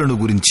విభూతులను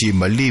గురించి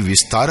మళ్లీ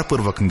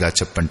విస్తారపూర్వకంగా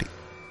చెప్పండి.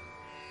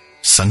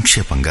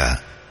 సంక్షేపంగా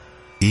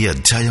ఈ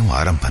అధ్యాయం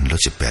ఆరంభంలో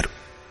చెప్పారు.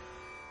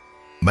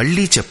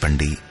 మళ్లీ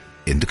చెప్పండి,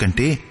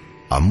 ఎందుకంటే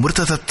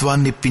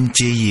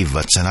అమృతతత్వాన్నిప్పించే ఈ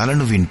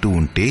వచనాలను వింటూ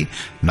ఉంటే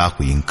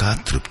నాకు ఇంకా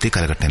తృప్తి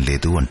కలగటం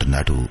లేదు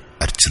అంటున్నాడు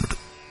అర్జునుడు.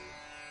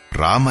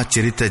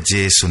 రామచరిత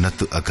జే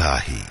సునతు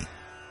అగాహి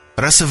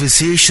రస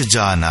విశేష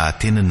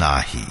జానాతిన్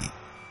నాహి.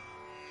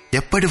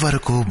 ఎప్పటి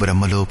వరకు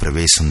బ్రహ్మలో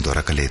ప్రవేశం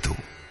దొరకలేదు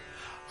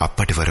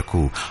అప్పటి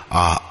వరకు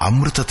ఆ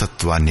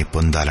అమృతతత్వాన్ని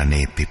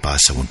పొందాలనే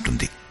పిపాస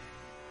ఉంటుంది.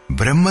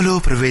 బ్రహ్మలో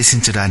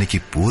ప్రవేశించడానికి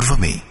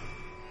పూర్వమే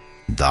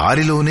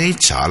దారిలోనే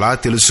చాలా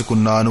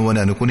తెలుసుకున్నాను అని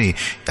అనుకుని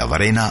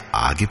ఎవరైనా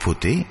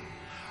ఆగిపోతే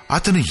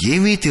అతను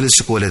ఏమీ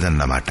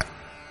తెలుసుకోలేదన్నమాట.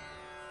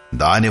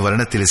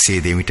 దానివలన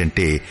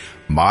తెలిసేదేమిటంటే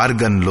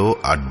మార్గంలో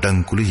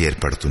అడ్డంకులు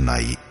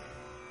ఏర్పడుతున్నాయి.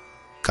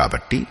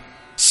 కాబట్టి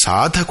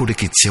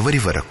సాధకుడికి చివరి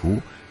వరకు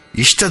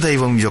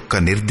ఇష్టదైవం యొక్క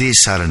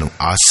నిర్దేశాలను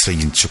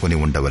ఆశ్రయించుకుని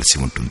ఉండవలసి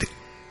ఉంటుంది.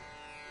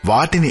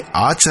 వాటిని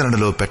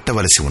ఆచరణలో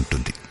పెట్టవలసి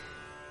ఉంటుంది.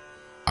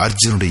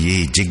 అర్జునుడి ఈ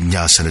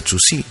జిజ్ఞాసను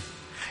చూసి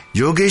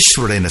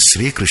యోగేశ్వరుడైన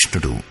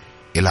శ్రీకృష్ణుడు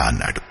ఇలా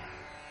అన్నాడు.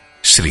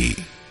 శ్రీ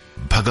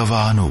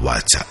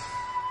భగవానువాచ.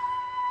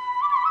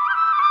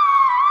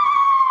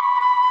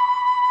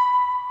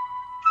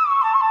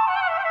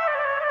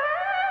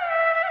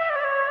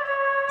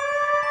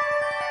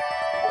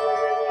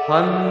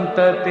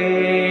 హంతతే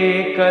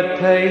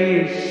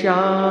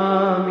కథయిష్యామి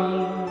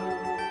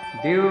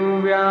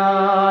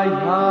దివ్యాధ్యాత్మ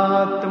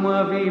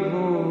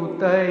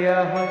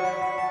విభూతయః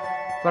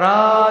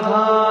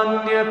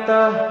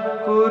ప్రాధాన్యతః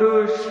కురు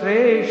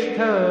శ్రేష్ఠ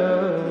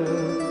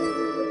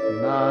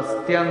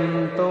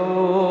నాస్త్యంతో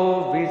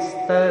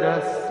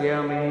విస్తరస్య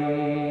మే.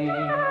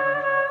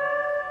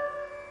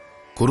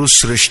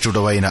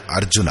 కురుశ్రేష్ఠుడవైన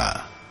అర్జున,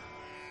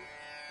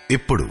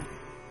 ఇప్పుడు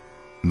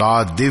నా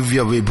దివ్య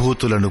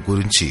విభూతులను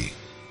గురించి,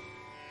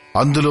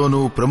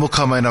 అందులోనూ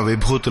ప్రముఖమైన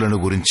విభూతులను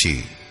గురించి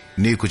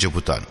నీకు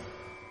చెబుతాను.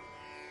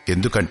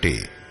 ఎందుకంటే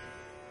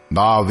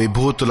నా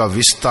విభూతుల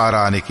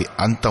విస్తారానికి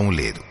అంతం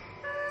లేదు.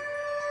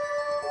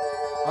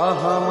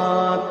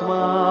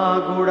 అహమాత్మా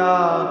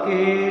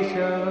గుడాకేశ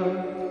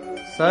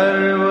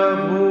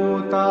సర్వభూతాశయ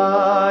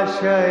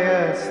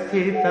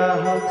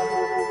స్థితః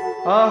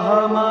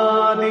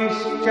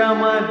అహమాదిశ్చ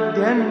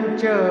మధ్యం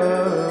చ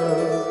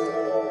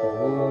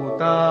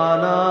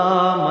భూతానామంత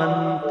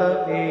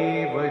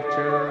ఏవ చ.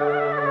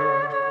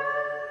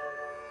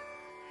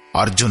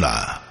 అర్జున,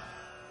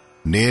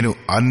 నేను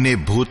అన్ని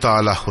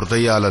భూతాల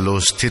హృదయాలలో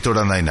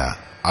స్థితుడనైన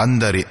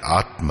అందరి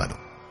ఆత్మను.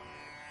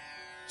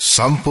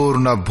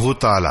 సంపూర్ణ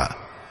భూతాల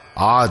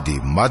ఆది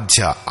మధ్య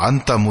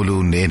అంతములు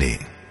నేనే.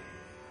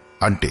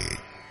 అంటే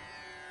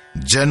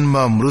జన్మ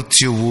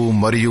మృత్యువు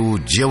మరియు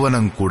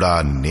జీవనం కూడా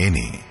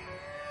నేనే.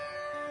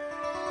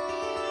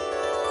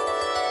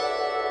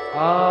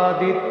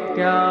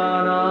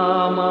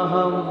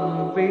 ఆదిత్యానామహం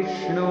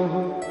విష్ణుః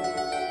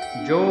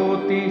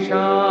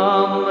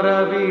జ్యోతిషాం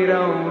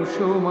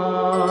రవిరంశుమాన్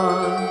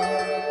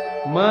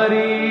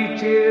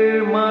మరీచిర్మరుతామస్మి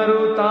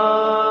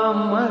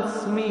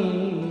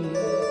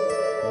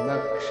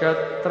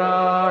నక్షత్రాణామహం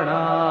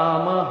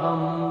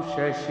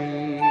శశి.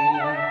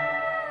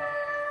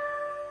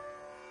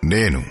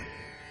 నేను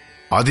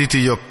అదితి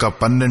యొక్క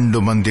 12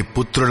 మంది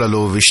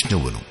పుత్రులలో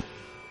విష్ణువును,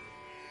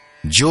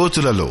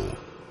 జ్యోతులలో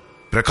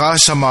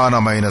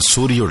ప్రకాశమానమైన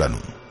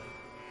సూర్యుడను,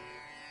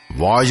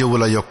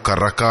 వాయువుల యొక్క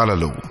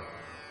రకాలలో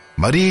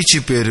మరీచి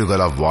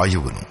పేరుగల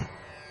వాయువును,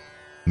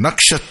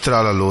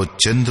 నక్షత్రాలలో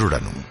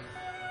చంద్రుడను.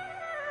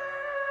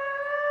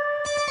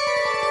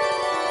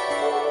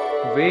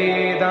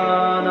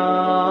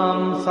 వేదానాం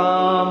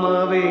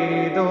సామవేదోస్మి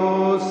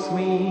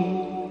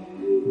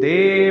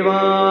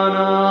దేవానామస్మి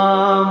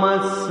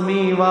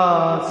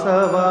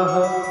వాసవః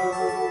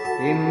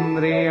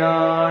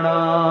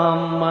ఇంద్రియాణాం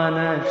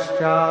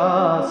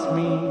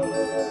మనశ్చాస్మి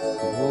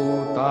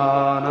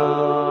భూతానామస్మి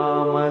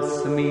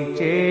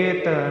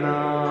చేతనా.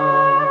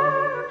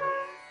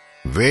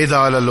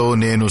 వేదాలలో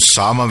నేను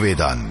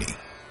సామవేదాన్ని,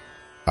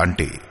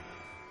 అంటే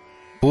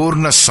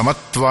పూర్ణ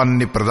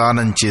సమత్వాన్ని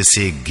ప్రదానం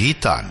చేసే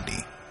గీతాన్ని.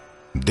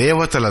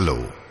 దేవతలలో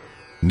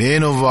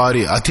నేను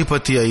వారి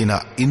అధిపతి అయిన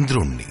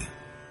ఇంద్రుణ్ణి.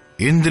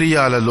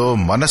 ఇంద్రియాలలో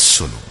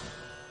మనస్సును,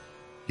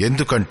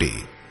 ఎందుకంటే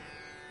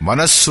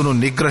మనస్సును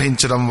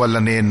నిగ్రహించడం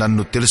వల్లనే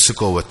నన్ను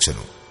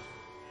తెలుసుకోవచ్చును.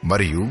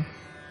 మరియు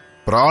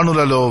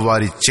ప్రాణులలో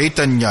వారి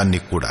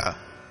చైతన్యాన్ని కూడా.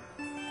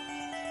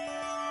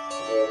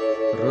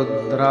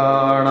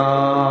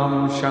 రుద్రాణాం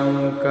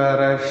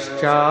శంకరశ్చాస్మి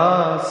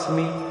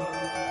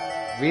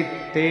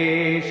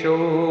విత్తేషో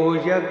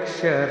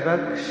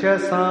యక్షరక్షసాం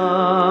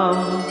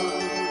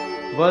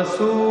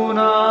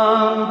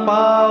వసూనాం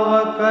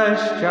పావకశ్చాస్మి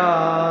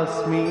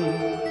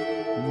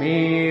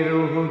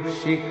మేరుః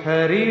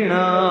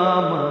శిఖరిణామహం.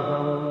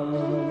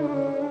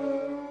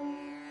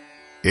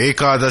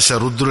 ఏకాదశ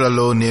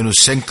రుద్రులలో నేను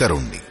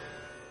శంకరుణ్ణి,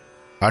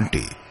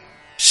 అంటే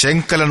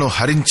శంకలను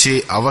హరించే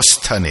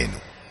అవస్థ నేను.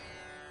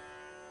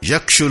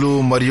 యక్షులు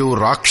మరియు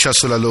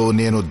రాక్షసులలో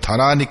నేను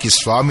ధనానికి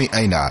స్వామి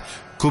అయిన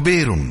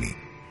కుబేరుణ్ణి.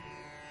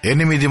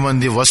 8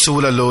 మంది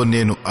వసువులలో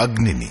నేను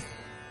అగ్నిని,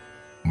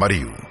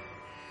 మరియు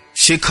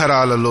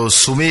శిఖరాలలో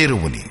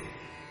సుమేరువుని,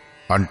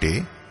 అంటే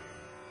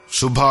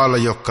శుభాల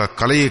యొక్క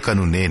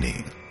కలయికను నేనే.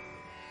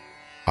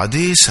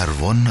 అదే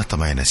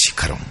సర్వోన్నతమైన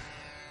శిఖరం.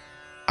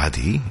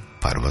 అది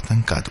పర్వతం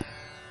కాదు.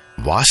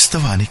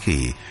 వాస్తవానికి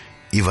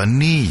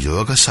ఇవన్నీ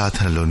యోగ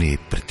సాధనలోని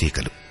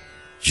ప్రతీకలు,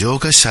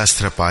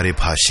 యోగశాస్త్ర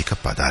పారిభాషిక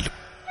పదాలు.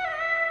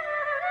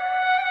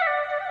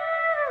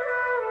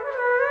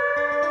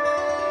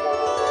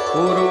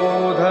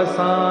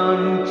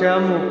 పురోధసాంచ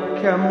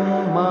ముఖ్యం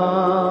మా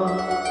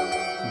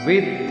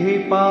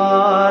విద్ధి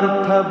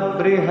పార్థ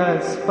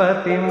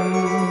బృహస్పతిం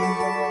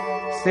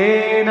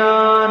సేనానీనామహం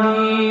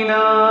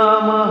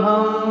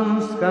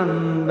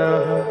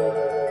స్కందః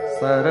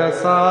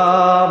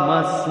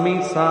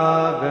సరసామస్మి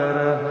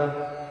సాగరః.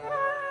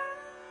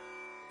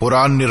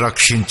 పురాన్ని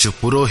రక్షించు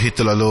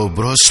పురోహితులలో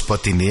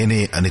బృహస్పతి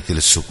నేనే అని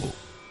తెలుసుకో.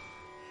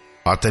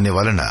 అతని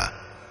వలన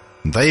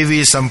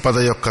దైవీ సంపద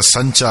యొక్క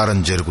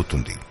సంచారం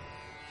జరుగుతుంది.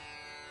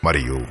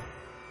 మరియు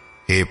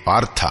హే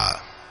పార్థ,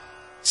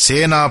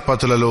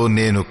 సేనాపతులలో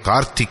నేను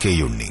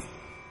కార్తికేయుణ్ణి.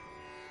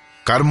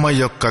 కర్మ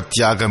యొక్క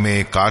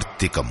త్యాగమే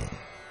కార్తీకము.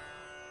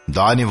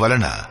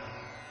 దానివలన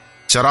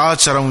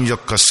చరాచరం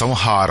యొక్క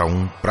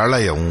సంహారం,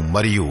 ప్రళయం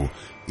మరియు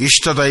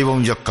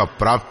ఇష్టదైవం యొక్క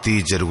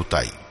ప్రాప్తి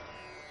జరుగుతాయి.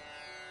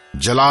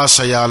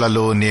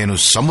 జలాశయాలలో నేను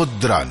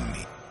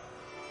సముద్రాన్ని,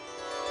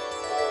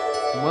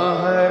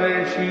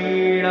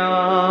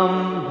 మహర్షీణాం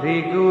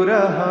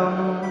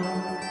భృగురహం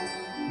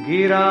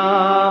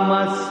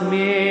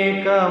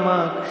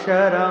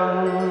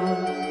గిరామస్మ్యేకమక్షరం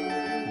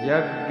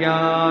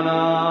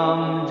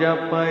యజ్ఞానాం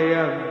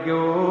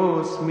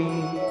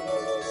జపయజ్ఞోస్మి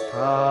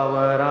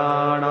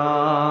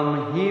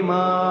స్థావరాణాం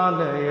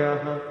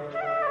హిమాలయః.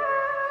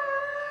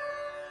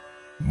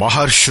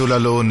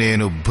 మహర్షులలో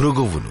నేను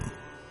భృగువును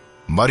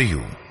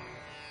మరియు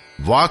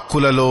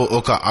వాక్కులలో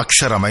ఒక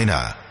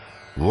అక్షరమైన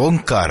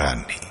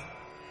ఓంకారాన్ని.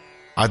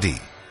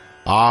 అది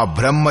ఆ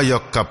బ్రహ్మ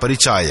యొక్క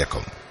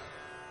పరిచాయకం.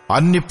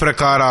 అన్ని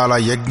ప్రకారాల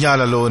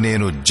యజ్ఞాలలో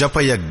నేను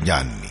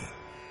జపయజ్ఞాన్ని.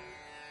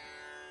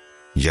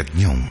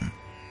 యజ్ఞం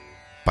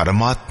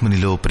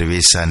పరమాత్మునిలో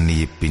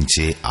ప్రవేశాన్ని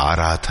ఇప్పించే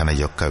ఆరాధన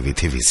యొక్క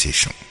విధి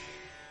విశేషం.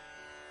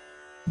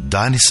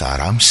 దాని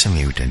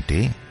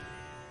సారాంశమేమిటంటే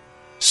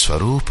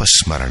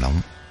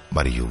స్వరూపస్మరణం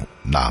మరియు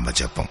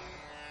నామజపం.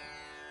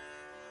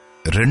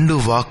 రెండు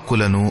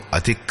వాక్కులను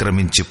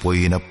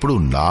అతిక్రమించిపోయినప్పుడు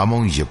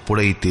నామం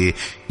ఎప్పుడైతే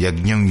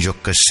యజ్ఞం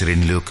యొక్క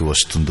శ్రేణిలోకి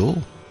వస్తుందో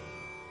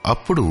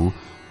అప్పుడు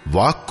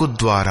వాక్కు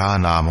ద్వారా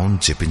నామం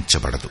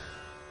జపించబడదు.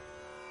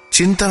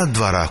 చింతన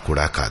ద్వారా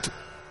కూడా కాదు,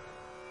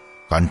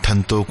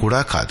 కంఠంతో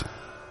కూడా కాదు.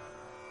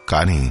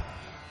 కాని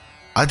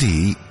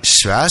అది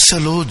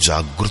శ్వాసలో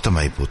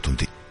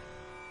జాగృతమైపోతుంది.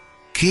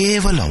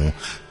 కేవలం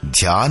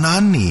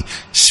ధ్యానాన్ని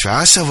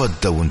శ్వాస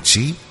వద్ద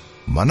ఉంచి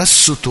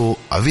మనస్సుతో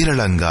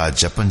అవిరళంగా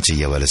జపం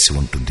చెయ్యవలసి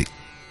ఉంటుంది.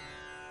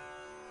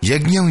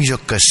 యజ్ఞం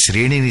యొక్క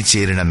శ్రేణిని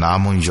చేరిన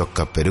నామం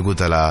యొక్క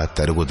పెరుగుదల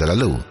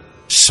తరుగుదలలు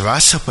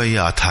శ్వాసపై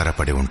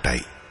ఆధారపడి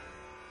ఉంటాయి.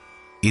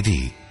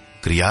 ఇది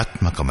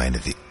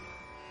క్రియాత్మకమైనది.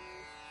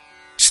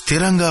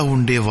 స్థిరంగా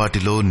ఉండే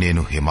వాటిలో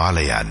నేను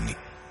హిమాలయాన్ని.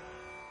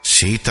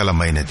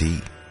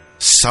 శీతలమైనది,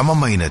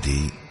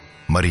 సమమైనది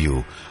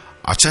మరియు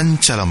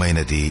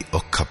అచంచలమైనది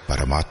ఒక్క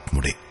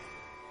పరమాత్ముడే.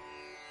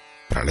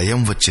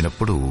 ప్రళయం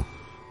వచ్చినప్పుడు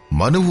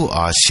మనువు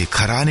ఆ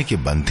శిఖరానికి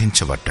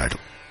బంధించబడ్డాడు.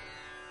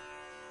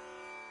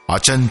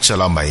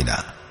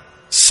 అచంచలమైన,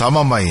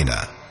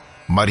 సమమైన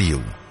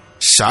మరియు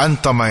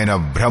శాంతమైన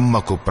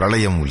బ్రహ్మకు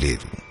ప్రళయం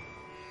లేదు.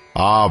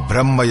 ఆ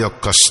బ్రహ్మ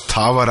యొక్క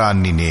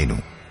స్థావరాన్ని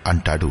నేను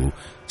అంటాడు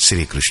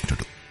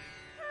శ్రీకృష్ణుడు.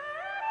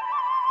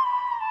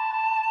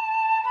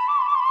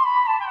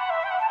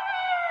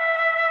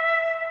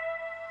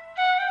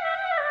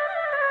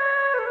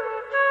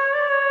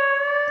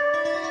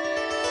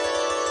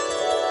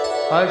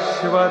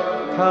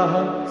 అశ్వత్థః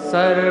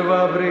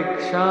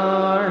సర్వవృక్షాణాం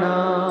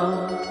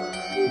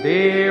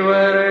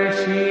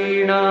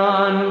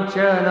దేవర్షీణాం చ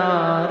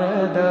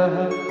నారదః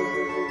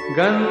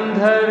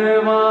గంధర్వాణాం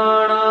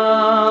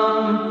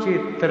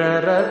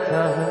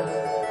చిత్రరథః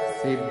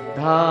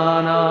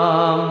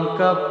సిద్ధానాం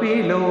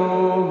కపిలో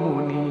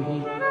మునిః.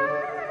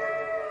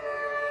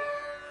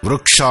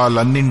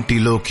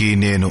 వృక్షాలన్నింటిలోకి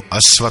నేను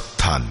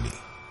అశ్వత్థాన్ని.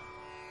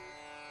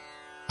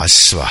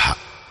 అశ్వః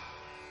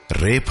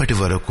రేపటి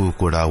వరకు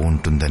కూడా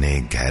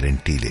ఉంటుందనే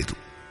గ్యారంటీ లేదు.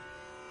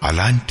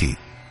 అలాంటి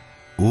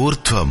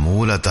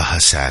ఊర్ధ్వమూలతః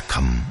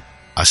శాఖం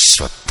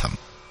అశ్వత్థం.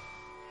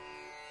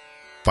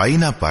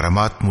 పైన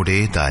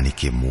పరమాత్ముడే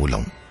దానికి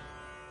మూలం,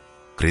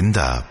 క్రింద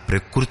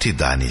ప్రకృతి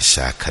దాని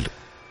శాఖలు.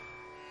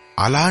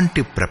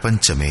 అలాంటి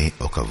ప్రపంచమే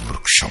ఒక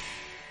వృక్షం.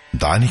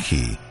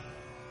 దానికి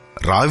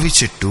రావి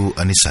చెట్టు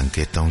అని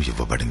సంకేతం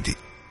ఇవ్వబడింది.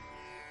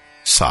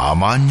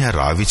 సామాన్య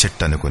రావి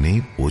చెట్టు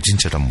అనుకుని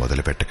పూజించడం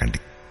మొదలుపెట్టకండి.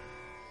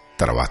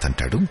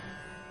 తర్వాతంటాడు,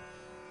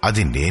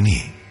 అది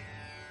నేనే.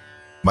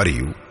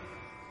 మరియు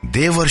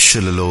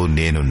దేవర్షులలో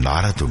నేను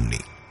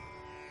నారదుణ్ణి.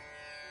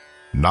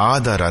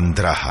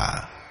 నాదరంధ్రః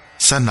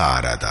స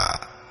నారద.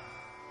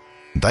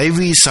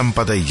 దైవీ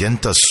సంపద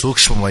ఎంత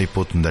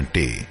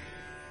సూక్ష్మమైపోతుందంటే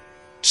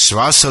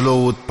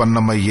శ్వాసలో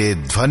ఉత్పన్నమయ్యే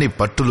ధ్వని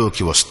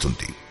పట్టులోకి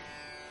వస్తుంది.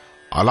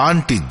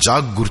 అలాంటి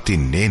జాగృతి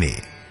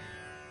నేనే.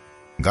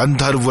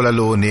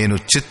 గంధర్వులలో నేను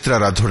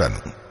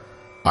చిత్రరథుడను.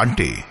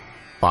 అంటే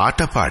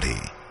పాట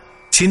పాడే,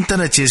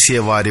 చింతన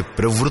చేసేవారి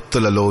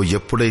ప్రవృత్తులలో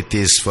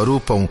ఎప్పుడైతే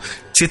స్వరూపం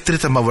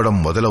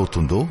చిత్రితమవ్వడం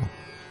మొదలవుతుందో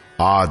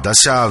ఆ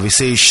దశా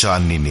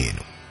విశేషాన్ని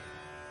నేను.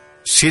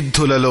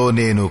 సిద్ధులలో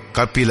నేను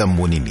కపిల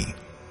మునిని.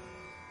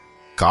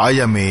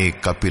 కాయమే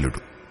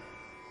కపిలుడు.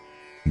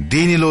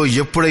 దీనిలో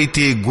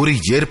ఎప్పుడైతే గురి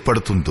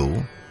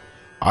ఏర్పడుతుందో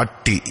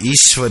అట్టి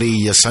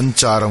ఈశ్వరీయ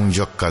సంచారం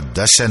యొక్క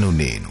దశను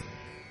నేను.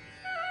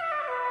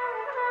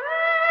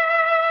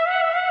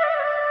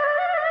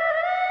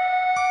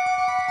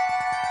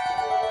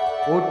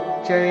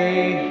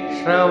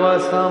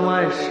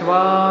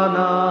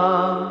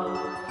 ఉచ్చైశ్రవసమశ్వానాం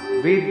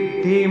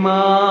విద్ధి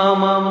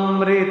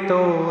మామమృతోద్భవం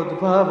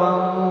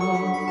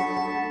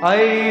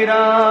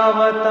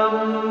ఐరావతం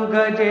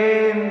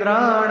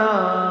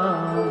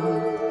గజేంద్రాణాం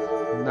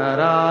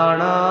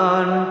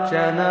నరాణాం చ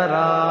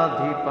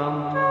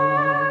నరాధిపం.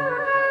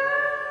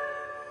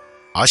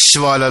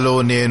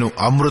 అశ్వాలలో నేను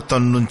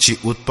అమృతం నుంచి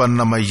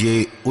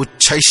ఉత్పన్నమయ్యే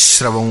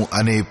ఉచ్చైశ్రవం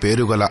అనే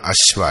పేరుగల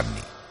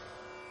అశ్వాన్ని.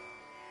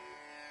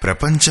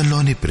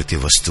 ప్రపంచంలోని ప్రతి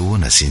వస్తువు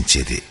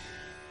నశించేదే.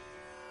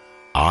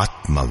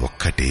 ఆత్మ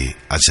ఒక్కటే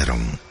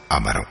అజరం,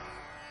 అమరం,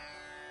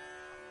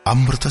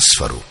 అమృత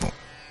స్వరూపం.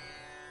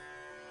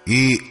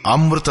 ఈ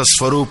అమృత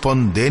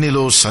స్వరూపం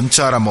దేనిలో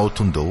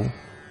సంచారమవుతుందో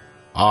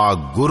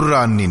ఆ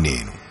గుర్రాన్ని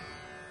నేను.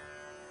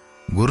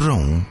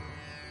 గుర్రం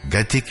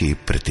గతికి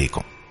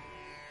ప్రతీకం.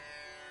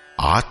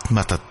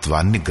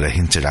 ఆత్మతత్వాన్ని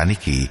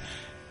గ్రహించడానికి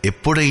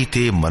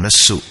ఎప్పుడైతే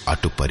మనస్సు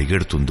అటు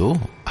పరిగెడుతుందో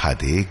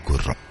అదే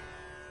గుర్రం.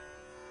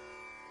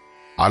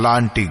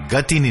 అలాంటి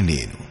గతిని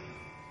నేను.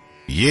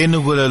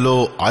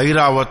 ఏనుగులలో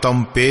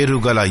ఐరావతం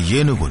పేరుగల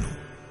ఏనుగును.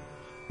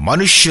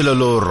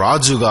 మనుష్యులలో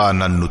రాజుగా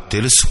నన్ను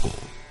తెలుసుకో.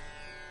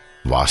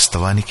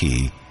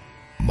 వాస్తవానికి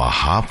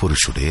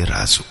మహాపురుషుడే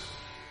రాజు.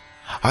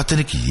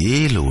 అతనికి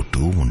ఏ లోటు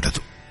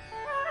ఉండదు.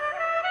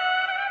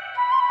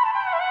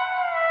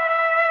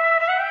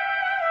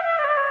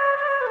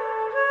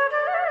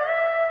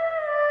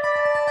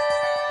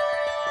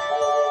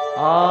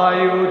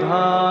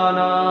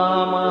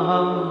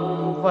 ఆయుధానామహం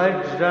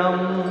వజ్రం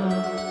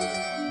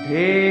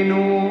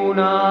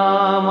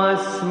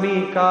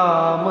ధేనూనామస్మి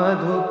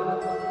కామధుక్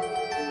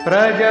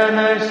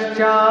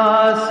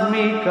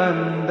ప్రజనశ్చాస్మి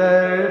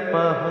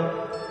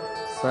కందర్పః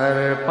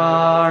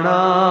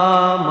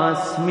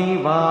సర్పాణామస్మి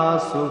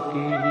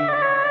వాసుకి.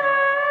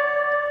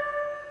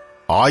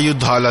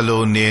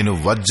 ఆయుధాలలో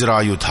నేను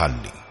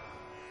వజ్రాయుధాన్ని.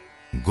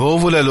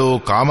 గోవులలో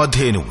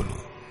కామధేనువును.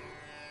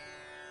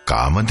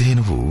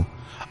 కామధేనువు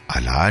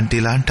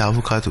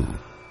అలాంటిలాంటావు కాదు.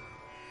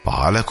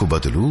 పాలకు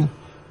బదులు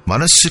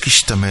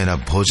మనస్సుకిష్టమైన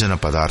భోజన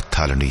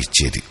పదార్థాలను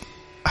ఇచ్చేది,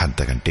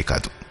 అంతకంటే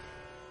కాదు.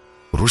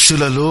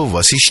 ఋషులలో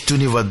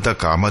వశిష్ఠుని వద్ద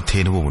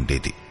కామధేనువు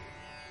ఉండేది.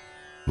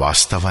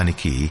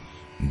 వాస్తవానికి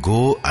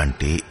గో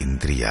అంటే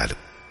ఇంద్రియాలు.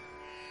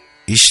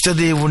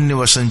 ఇష్టదేవుణ్ణి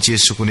వశం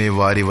చేసుకునే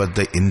వారి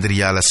వద్ద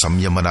ఇంద్రియాల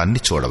సంయమనాన్ని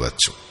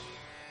చూడవచ్చు.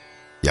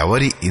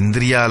 ఎవరి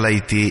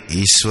ఇంద్రియాలైతే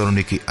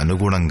ఈశ్వరునికి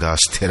అనుగుణంగా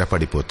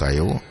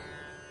స్థిరపడిపోతాయో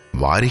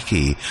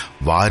వారికి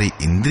వారి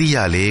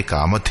ఇంద్రియాలే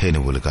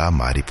కామధేనువులుగా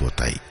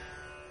మారిపోతాయి.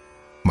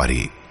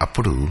 మరి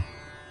అప్పుడు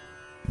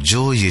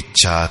జో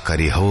ఇచ్చా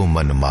కరిహౌ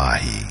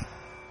మన్మాహి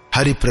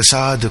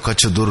హరిప్రసాద్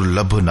కచు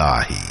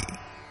దుర్లభునాహి.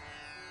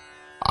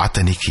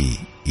 అతనికి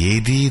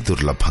ఏదీ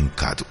దుర్లభం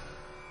కాదు.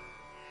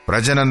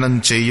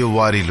 ప్రజననం చెయ్యు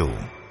వారిలో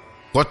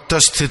కొత్త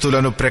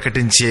స్థితులను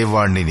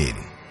ప్రకటించేవాణ్ణి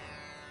నేను.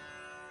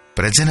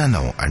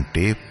 ప్రజననం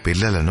అంటే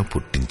పిల్లలను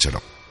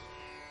పుట్టించడం.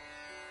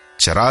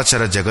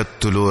 చరాచర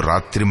జగత్తులో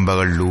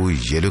రాత్రింబగళ్ళు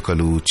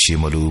ఎలుకలు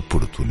చీమలు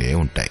పుడుతూనే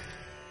ఉంటాయి.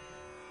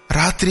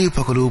 రాత్రి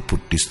పగలు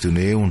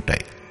పుట్టిస్తూనే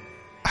ఉంటాయి.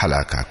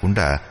 అలా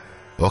కాకుండా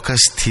ఒక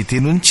స్థితి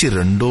నుంచి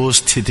రెండో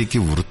స్థితికి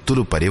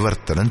వృత్తులు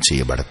పరివర్తనం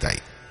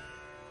చేయబడతాయి.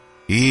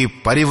 ఈ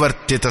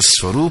పరివర్తిత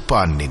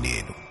స్వరూపాన్ని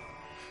నేను.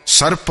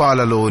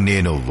 సర్పాలలో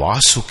నేను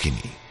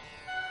వాసుకిని.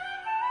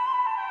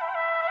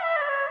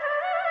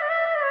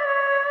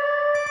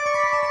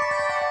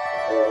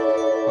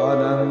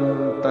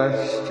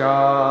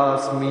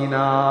 అనంతశ్చాస్మి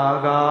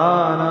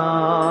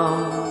నాగానాం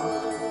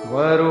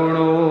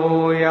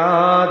వరుణో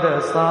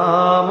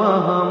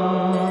యాదసామహం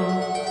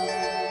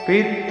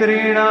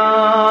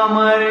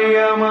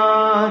పితॄణామర్యమా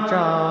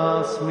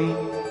చాస్మి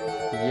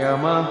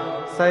యమః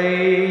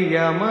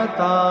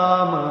సంయమతామహం.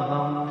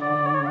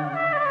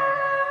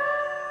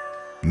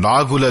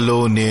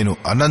 నాగులలో నేను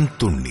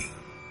అనంతుణ్ణి,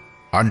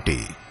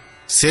 అంటే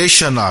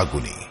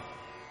శేషనాగుని.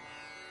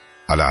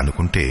 అలా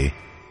అనుకుంటే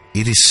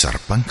ఇది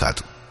సర్పం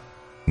కాదు.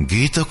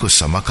 గీతకు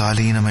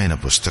సమకాలీనమైన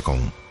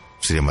పుస్తకం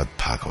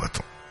శ్రీమద్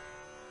భాగవతం.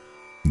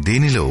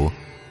 దీనిలో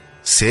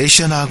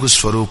శేషనాగు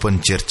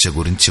స్వరూపం చర్చ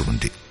గురించి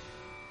ఉంది.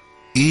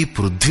 ఈ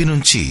పృథ్వీ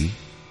నుంచి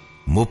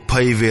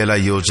 30,000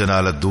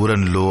 యోజనాల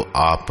దూరంలో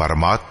ఆ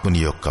పరమాత్ముని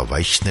యొక్క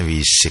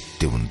వైష్ణవీ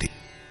శక్తి ఉంది.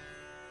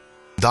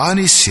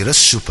 దాని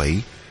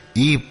శిరస్సుపై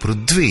ఈ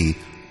పృథ్వీ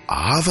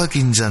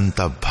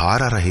ఆవగింజంత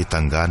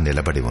భారరహితంగా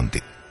నిలబడి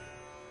ఉంది.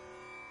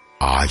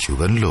 ఆ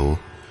యుగంలో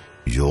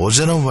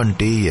యోజనం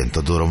అంటే ఎంత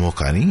దూరమో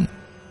కాని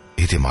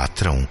ఇది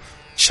మాత్రం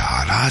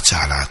చాలా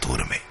చాలా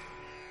దూరమే.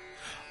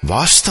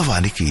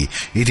 వాస్తవానికి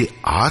ఇది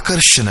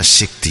ఆకర్షణ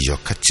శక్తి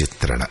యొక్క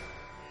చిత్రణ.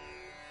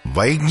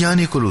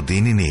 వైజ్ఞానికులు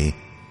దీనిని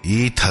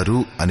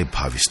ఈథరు అని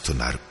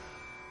భావిస్తున్నారు.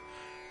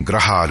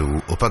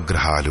 గ్రహాలు,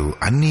 ఉపగ్రహాలు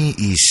అన్నీ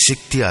ఈ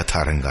శక్తి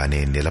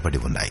ఆధారంగానే నిలబడి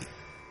ఉన్నాయి.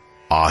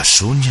 ఆ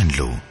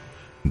శూన్యంలో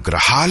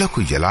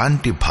గ్రహాలకు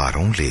ఎలాంటి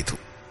భారం లేదు.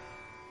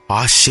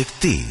 ఆ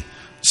శక్తి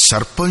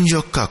సర్పం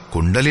యొక్క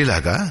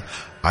కుండలిలాగా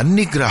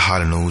అన్ని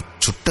గ్రహాలను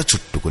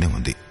చుట్టుకుని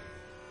ఉంది.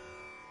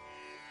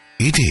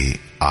 ఇది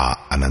ఆ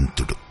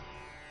అనంతుడు.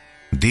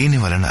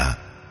 దీనివలన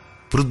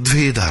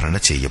పృథ్వీధారణ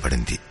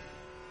చేయబడింది.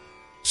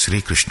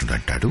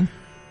 శ్రీకృష్ణుడంటాడు,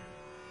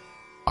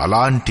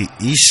 అలాంటి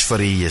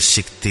ఈశ్వరీయ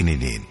శక్తిని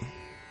నేను,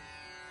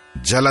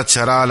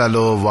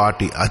 జలచరాలలో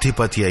వాటి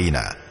అధిపతి అయిన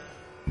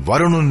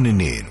వరుణుణ్ణి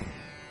నేను,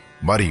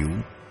 మరియు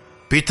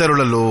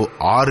పితరులలో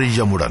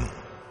ఆర్యముడను.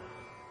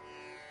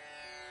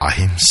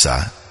 అహింస,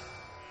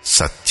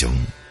 సత్యం,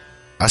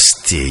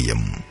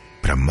 అస్థేయం,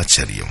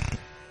 బ్రహ్మచర్యం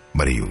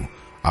మరియు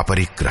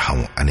అపరిగ్రహం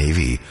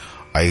అనేవి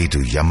 5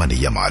 యమ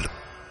నియమాలు.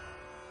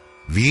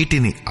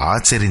 వీటిని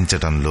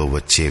ఆచరించటంలో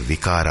వచ్చే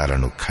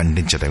వికారాలను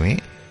ఖండించడమే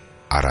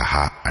అర్హ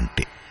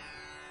అంటే.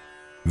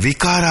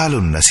 వికారాలు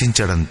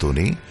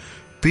నశించడంతోనే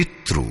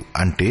పితృ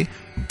అంటే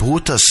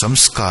భూత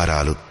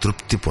సంస్కారాలు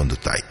తృప్తి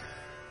పొందుతాయి,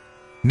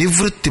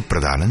 నివృత్తి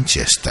ప్రదానం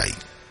చేస్తాయి.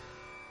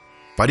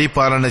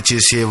 పరిపాలన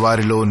చేసే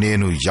వారిలో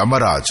నేను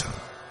యమరాజు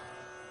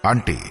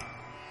అంటే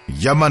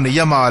యమ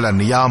నియమాల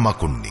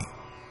నియామకుణ్ణి.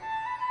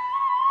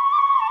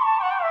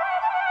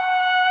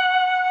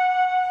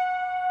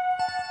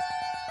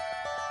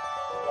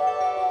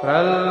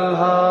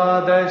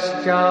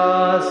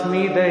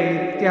 ప్రహ్లాదశ్చాస్మి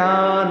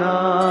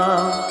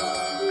దైత్యానాం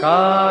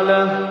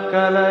కాలః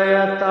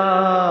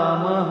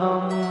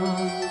కలయతామహం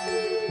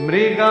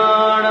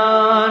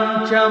మృగాణాం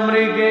చ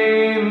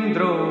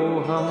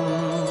మృగేంద్రోహం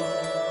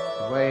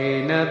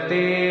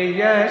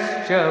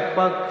వైనతేయశ్చ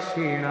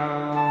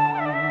పక్షిణాం.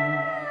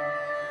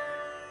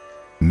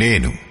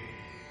 నేను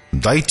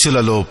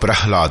దైత్యులలో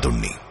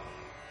ప్రహ్లాదుణ్ణి.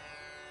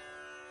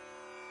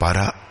 పర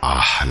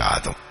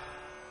ఆహ్లాదం,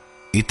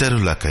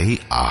 ఇతరులకై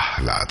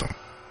ఆహ్లాదం,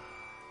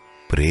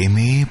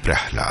 ప్రేమే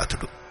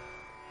ప్రహ్లాదుడు.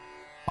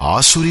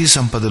 ఆసురీ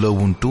సంపదలో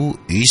ఉంటూ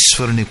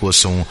ఈశ్వరుని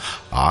కోసం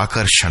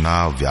ఆకర్షణ,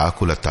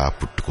 వ్యాకులత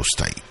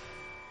పుట్టుకొస్తాయి.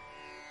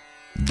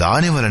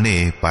 దానివలనే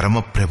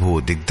పరమప్రభువు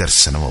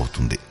దిగ్దర్శనం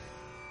అవుతుంది.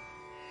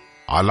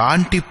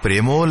 అలాంటి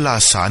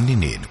ప్రేమోల్లాసాన్ని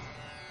నేను.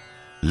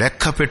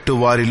 లెక్కపెట్టు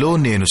వారిలో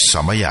నేను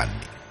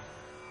సమయాన్ని.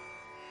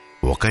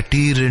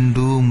 1,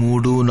 2,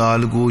 3,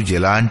 4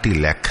 ఎలాంటి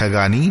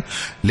లెక్కగాని,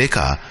 లేక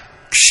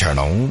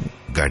క్షణం,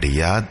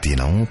 గడియ,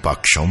 దినం,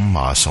 పక్షం,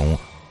 మాసం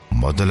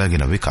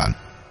మొదలగినవి కాను.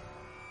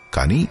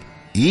 కాని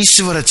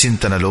ఈశ్వర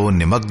చింతనలో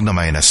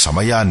నిమగ్నమైన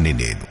సమయాన్ని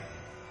నేను.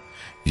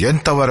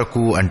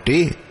 ఎంతవరకు అంటే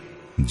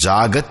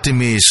జాగత్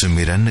మే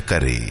సుమిరన్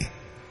కరే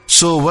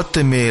సోవత్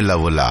మే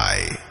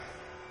లవులాయ్.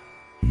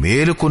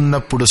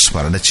 మేలుకున్నప్పుడు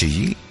స్మరణ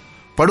చెయ్యి,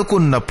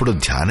 పడుకున్నప్పుడు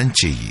ధ్యానం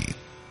చెయ్యి.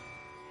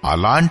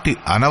 అలాంటి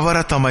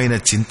అనవరతమైన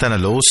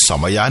చింతనలో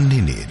సమయాన్ని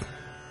నేను.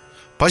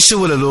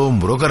 పశువులలో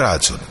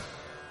మృగరాజును.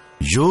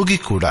 యోగి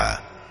కూడా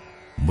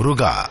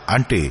మృగ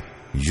అంటే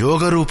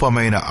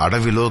యోగరూపమైన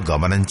అడవిలో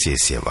గమనం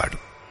చేసేవాడు.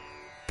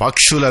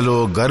 పక్షులలో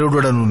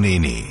గరుడను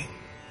నేనే.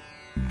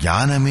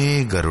 జ్ఞానమే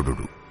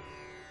గరుడు.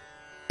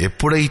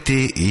 ఎప్పుడైతే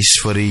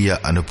ఈశ్వరీయ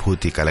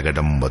అనుభూతి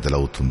కలగడం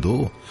మొదలవుతుందో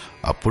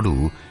అప్పుడు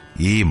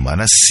ఈ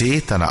మనస్సే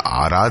తన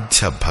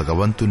ఆరాధ్య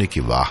భగవంతునికి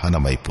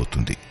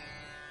వాహనమైపోతుంది.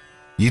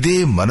 ఇదే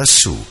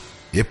మనస్సు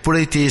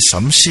ఎప్పుడైతే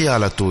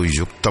సంశయాలతో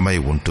యుక్తమై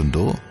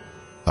ఉంటుందో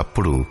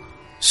అప్పుడు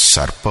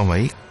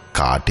సర్పమై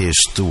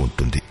కాటేస్తూ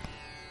ఉంటుంది,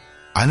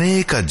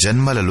 అనేక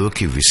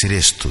జన్మలలోకి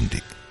విసిరేస్తుంది.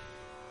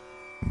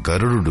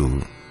 గరుడు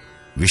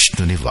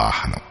విష్ణుని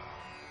వాహనం.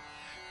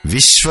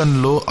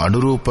 విశ్వంలో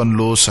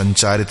అణురూపంలో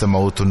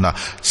సంచారితమవుతున్న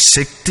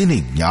శక్తిని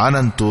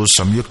జ్ఞానంతో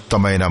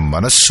సంయుక్తమైన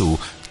మనస్సు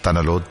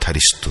తనలో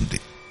ధరిస్తుంది,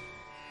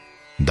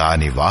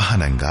 దాని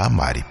వాహనంగా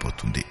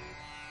మారిపోతుంది.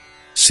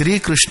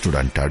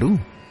 శ్రీకృష్ణుడంటాడు,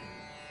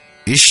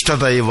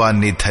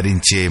 ఇష్టదైవాన్ని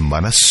ధరించే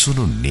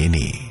మనస్సును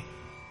నేనే.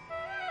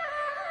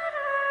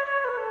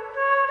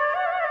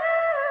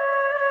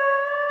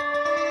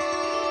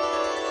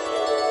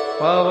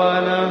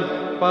 పవనః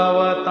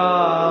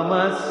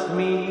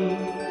పవతామస్మి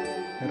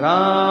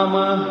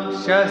రామః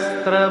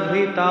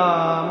శస్త్రభృతామహం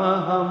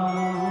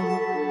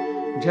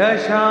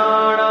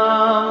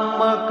ఝషాణాం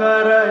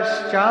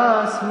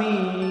మకరశ్చాస్మి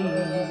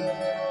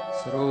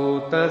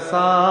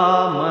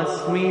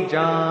స్రోతసామస్మి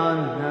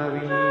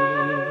జాహ్నవీ.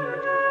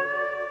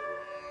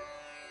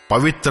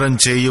 పవిత్రం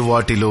చేయు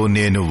వాటిలో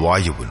నేను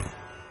వాయువును,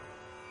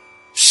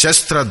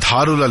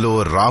 శస్త్రధారులలో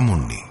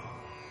రాముణ్ణి.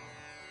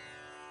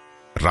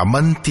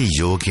 రమంతి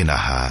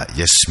యోగినః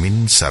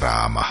యస్మిన్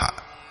సరామః.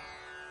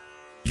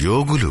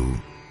 యోగులు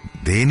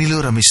దేనిలో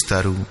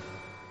రమిస్తారు?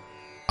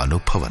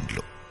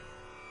 అనుభవంలో.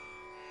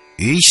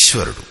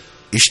 ఈశ్వరుడు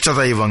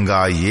ఇష్టదైవంగా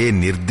ఏ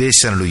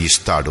నిర్దేశనలు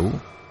ఇస్తాడో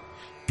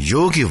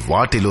యోగి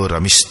వాటిలో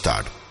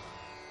రమిస్తాడు.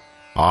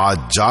 ఆ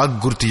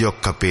జాగృతి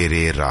యొక్క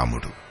పేరే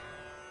రాముడు.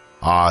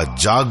 ఆ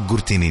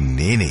జాగృతిని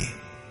నేనే.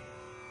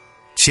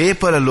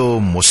 చేపలలో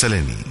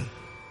ముసలిని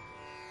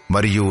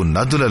మరియు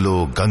నదులలో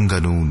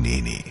గంగను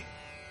నేనే.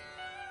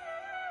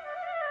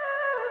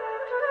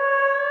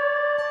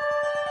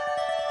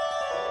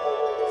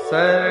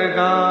 సర్గాణామాదిరంతశ్చ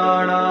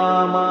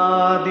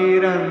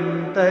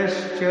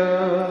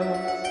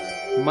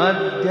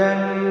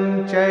మధ్యం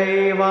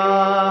చైవాహమర్జున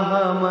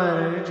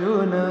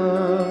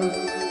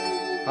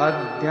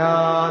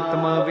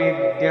అధ్యాత్మ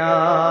విద్యా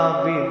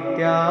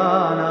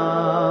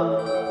విద్యానాం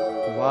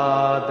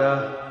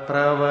వాదః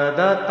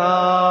ప్రవదతామహం.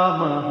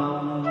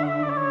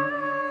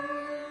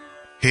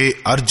 హే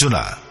అర్జున,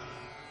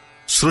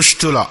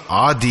 సృష్టుల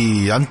ఆది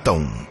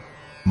అంతం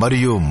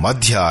మరియు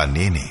మధ్య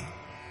నేనే.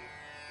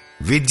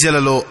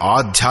 విద్యలలో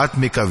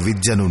ఆధ్యాత్మిక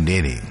విద్యను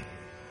నేనే.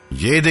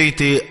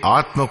 ఏదైతే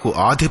ఆత్మకు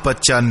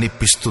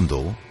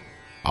ఆధిపత్యాన్నిప్పిస్తుందో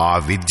ఆ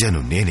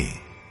విద్యను నేనే.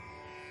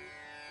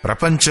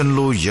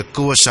 ప్రపంచంలో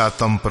ఎక్కువ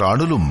శాతం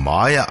ప్రాణులు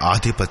మాయ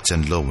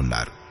ఆధిపత్యంలో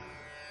ఉన్నారు.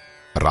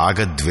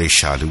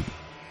 రాగద్వేషాలు,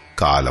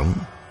 కాలం,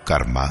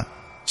 కర్మ,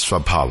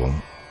 స్వభావం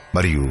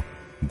మరియు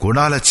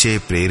గుణాలచే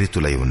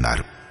ప్రేరితులై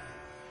ఉన్నారు.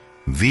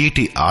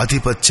 వీటి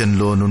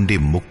ఆధిపత్యంలో నుండి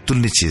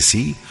ముక్తుల్ని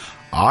చేసి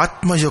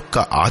ఆత్మ యొక్క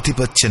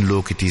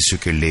ఆధిపత్యంలోకి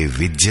తీసుకెళ్లే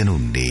విద్యను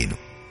నేను.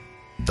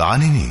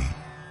 దానిని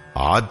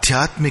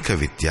ఆధ్యాత్మిక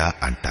విద్య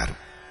అంటారు.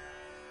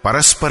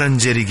 పరస్పరం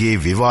జరిగే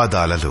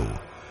వివాదాలలో,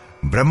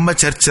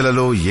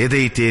 బ్రహ్మచర్చలలో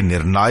ఏదైతే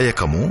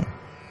నిర్ణాయకమో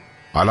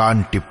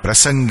అలాంటి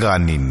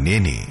ప్రసంగాన్ని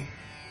నేనే.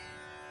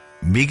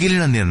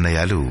 మిగిలిన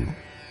నిర్ణయాలు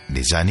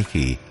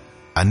నిజానికి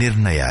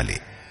అనిర్ణయాలే.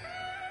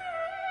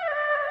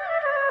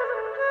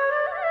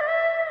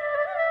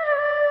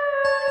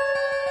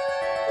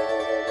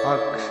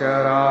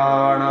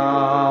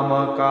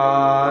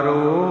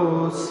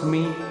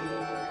 అక్షరాణామకారోస్మి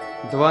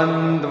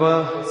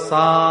ద్వంద్వః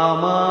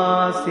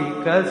సామాసికస్య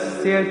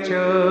చ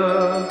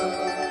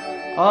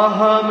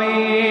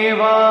అహమేవాక్షయః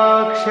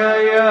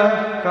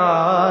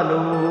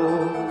కాలో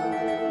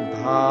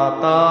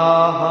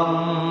ధాతాహం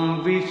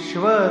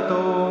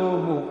విశ్వతో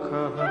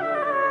ముఖః.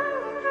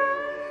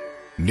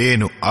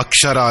 నేను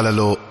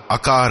అక్షరాలలో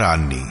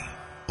అకారాన్ని,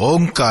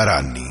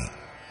 ఓంకారాన్ని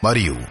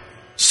మరియు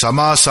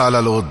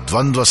సమాసాలలో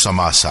ద్వంద్వ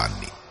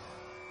సమాసాన్ని.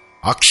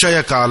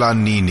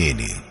 అక్షయకాలాన్ని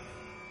నేనే.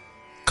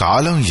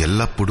 కాలం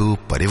ఎల్లప్పుడూ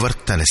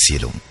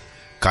పరివర్తనశీలం.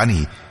 కాని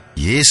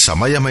ఏ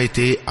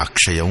సమయమైతే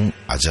అక్షయం,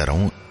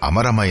 అజరం,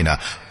 అమరమైన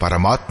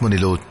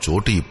పరమాత్మునిలో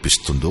చోటు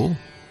ఇప్పిస్తుందో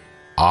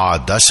ఆ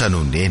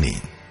దశను నేనే.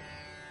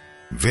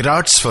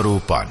 విరాట్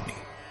స్వరూపాన్ని,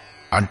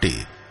 అంటే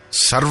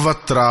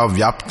సర్వత్రా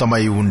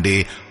వ్యాప్తమై ఉండే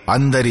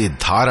అందరి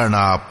ధారణ,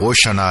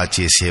 పోషణ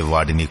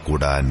చేసేవాడిని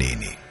కూడా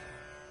నేనే.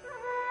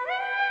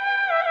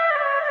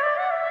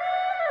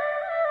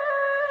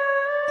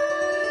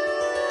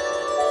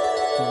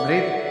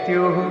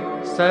 మృత్యుః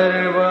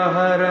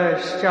సర్వహరశ్చాహం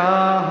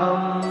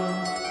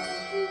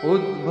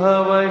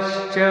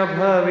ఉద్భవశ్చ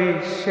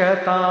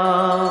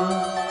భవిష్యతాం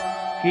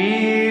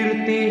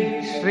కీర్తిః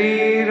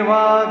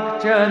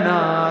శ్రీర్వాక్చ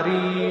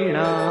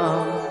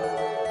నారీణాం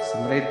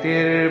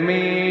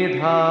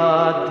స్మృతిర్మేధా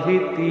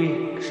ధృతిః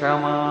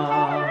క్షమా.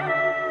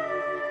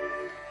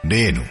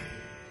 నేను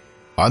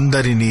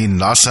అందరినీ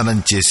నాశనం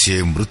చేసే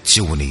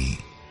మృత్యువుని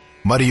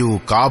మరియు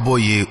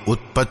కాబోయే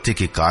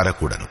ఉత్పత్తికి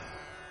కారకుడను.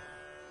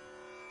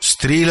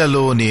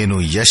 స్త్రీలలో నేను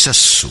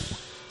యశస్సు,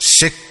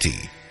 శక్తి,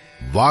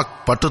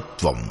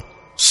 వాక్పటుత్వం,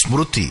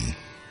 స్మృతి,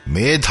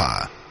 మేధ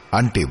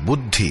అంటే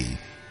బుద్ధి,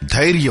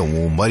 ధైర్యం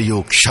మరియు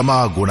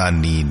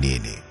క్షమాగుణాన్ని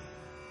నేనే.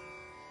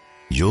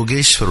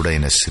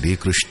 యోగేశ్వరుడైన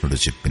శ్రీకృష్ణుడు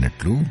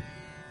చెప్పినట్లు,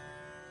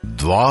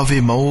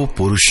 ద్వావిమౌ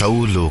పురుషౌ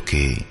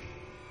లోకే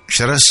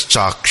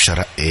క్షరశ్చాక్షర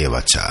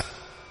ఏవచ.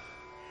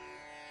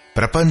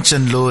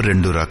 ప్రపంచంలో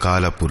 2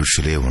 రకాల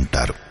పురుషులే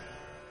ఉంటారు,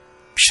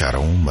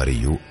 క్షరం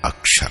మరియు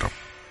అక్షరం.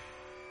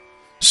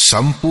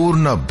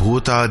 సంపూర్ణ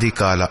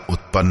భూతాదికాల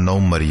ఉత్పన్నం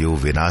మరియు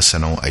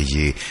వినాశనం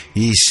అయ్యే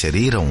ఈ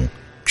శరీరం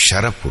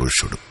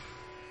క్షరపురుషుడు.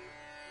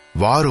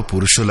 వారు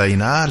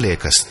పురుషులైనా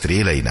లేక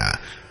స్త్రీలైనా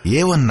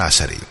ఏవన్నా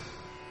సరే,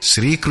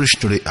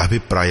 శ్రీకృష్ణుడి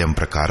అభిప్రాయం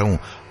ప్రకారం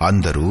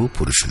అందరూ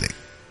పురుషులే.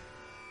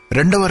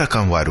 2వ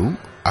రకం వారు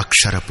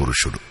అక్షర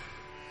పురుషుడు.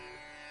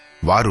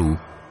 వారు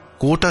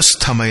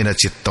కూటస్థమైన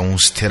చిత్తం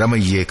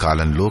స్థిరమయ్యే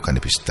కాలంలో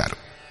కనిపిస్తారు.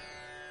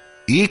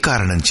 ఈ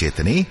కారణం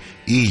చేతనే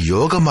ఈ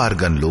యోగ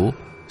మార్గంలో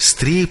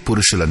స్త్రీ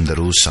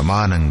పురుషులందరూ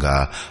సమానంగా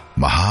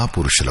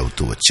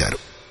మహాపురుషులవుతూ వచ్చారు.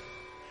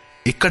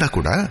 ఇక్కడ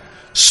కూడా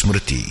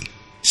స్మృతి,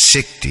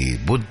 శక్తి,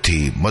 బుద్ధి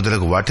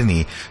మొదలగు వాటిని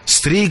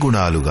స్త్రీ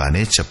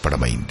గుణాలుగానే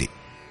చెప్పడమైంది.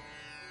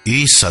 ఈ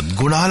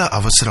సద్గుణాల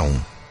అవసరం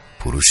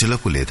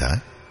పురుషులకు లేదా?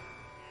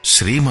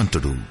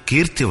 శ్రీమంతుడు,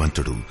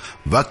 కీర్తివంతుడు,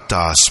 వక్త,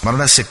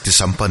 స్మరణశక్తి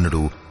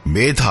సంపన్నుడు,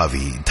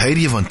 మేధావి,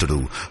 ధైర్యవంతుడు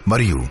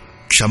మరియు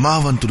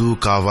క్షమావంతుడు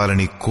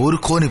కావాలని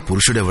కోరుకోని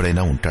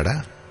పురుషుడెవడైనా ఉంటాడా?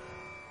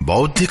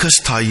 బౌద్ధిక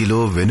స్థాయిలో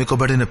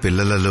వెనుకబడిన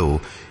పిల్లలలో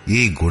ఈ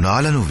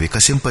గుణాలను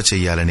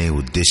వికసింపచెయ్యాలనే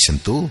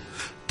ఉద్దేశ్యంతో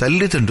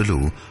తల్లిదండ్రులు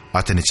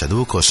అతని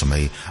చదువు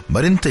కోసమై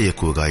మరింత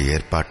ఎక్కువగా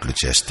ఏర్పాట్లు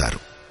చేస్తారు.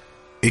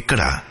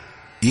 ఇక్కడ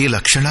ఈ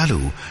లక్షణాలు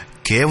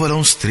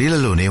కేవలం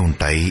స్త్రీలలోనే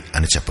ఉంటాయి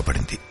అని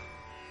చెప్పబడింది.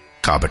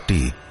 కాబట్టి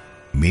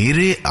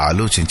మీరే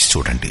ఆలోచించి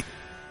చూడండి,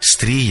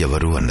 స్త్రీ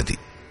ఎవరు అన్నది.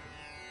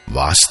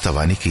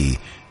 వాస్తవానికి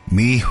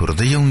మీ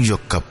హృదయం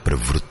యొక్క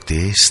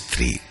ప్రవృత్తే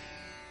స్త్రీ.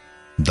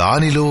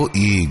 దానిలో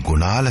ఈ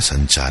గుణాల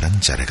సంచారం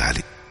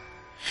జరగాలి.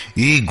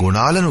 ఈ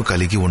గుణాలను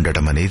కలిగి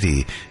ఉండడం అనేది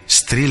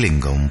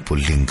స్త్రీలింగం,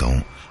 పుల్లింగం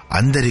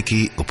అందరికీ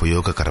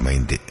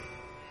ఉపయోగకరమైంది.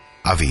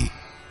 అవి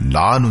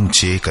నా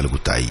నుంచే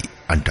కలుగుతాయి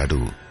అంటాడు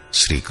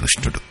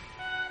శ్రీకృష్ణుడు.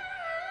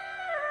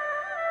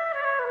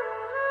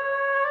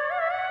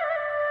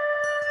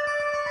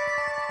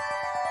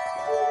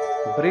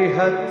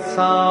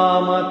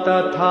 బృహత్సామ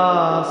తథా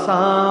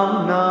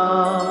సామ్నా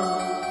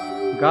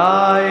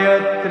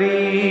గాయత్రీ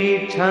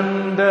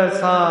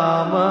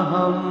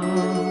ఛందసామహం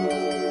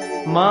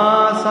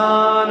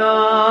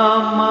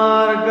మాసానాం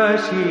మార్గశీర్షోహం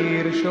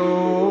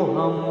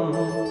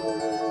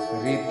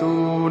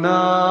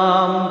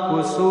ఋతూనాం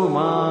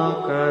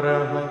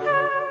కుసుమాకరః.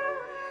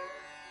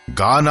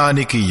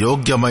 గానానికి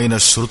యోగ్యమైన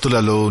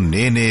శృతులలో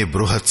నేనే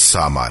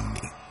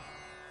బృహత్సామాన్ని,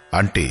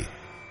 అంటే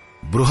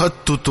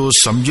బృహత్తుతో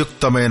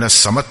సంయుక్తమైన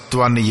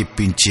సమత్వాన్ని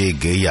ఇప్పించే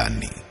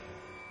గేయాన్ని,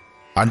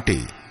 అంటే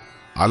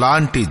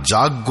అలాంటి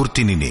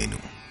జాగృతిని నేను.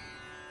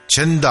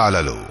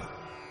 ఛందాలలో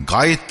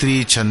గాయత్రీ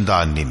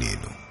ఛందాన్ని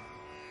నేను.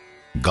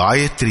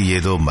 గాయత్రి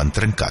ఏదో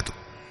మంత్రం కాదు,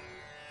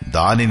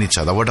 దానిని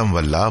చదవడం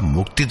వల్ల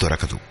ముక్తి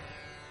దొరకదు,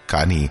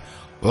 కాని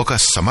ఒక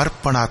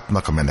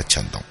సమర్పణాత్మకమైన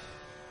ఛందం.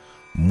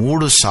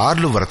 3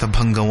 సార్లు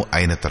వ్రతభంగం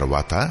అయిన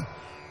తరువాత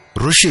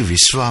ఋషి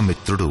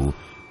విశ్వామిత్రుడు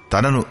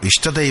తనను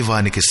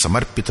ఇష్టదైవానికి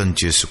సమర్పితం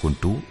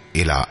చేసుకుంటూ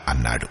ఇలా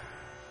అన్నాడు: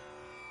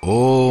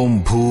 ఓం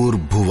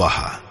భూర్భువః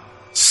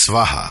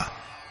స్వః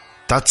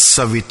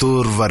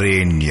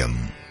తత్సవితుర్వరేణ్యం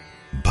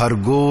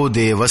భర్గో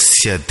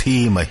దేవస్య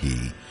ధీమహి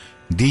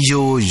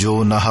ధియో యో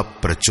నః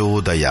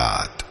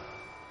ప్రచోదయాత్.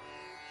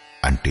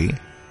 అంటే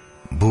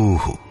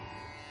భూః,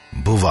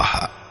 భువః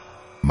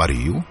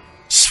మరియు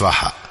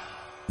స్వః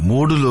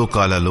 3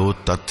 లోకాలలో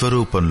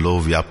తత్వరూపంలో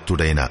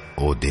వ్యాప్తుడైన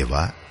ఓ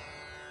దేవా,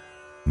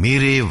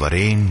 మీరే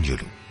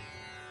వరేణ్యులు.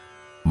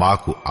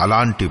 మాకు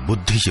అలాంటి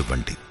బుద్ధి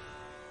ఇవ్వండి,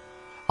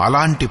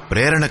 అలాంటి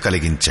ప్రేరణ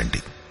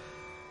కలిగించండి.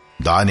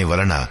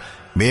 దానివలన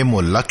మేము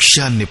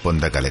లక్ష్యాన్ని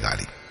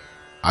పొందగలగాలి.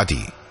 అది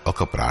ఒక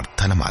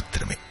ప్రార్థన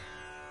మాత్రమే.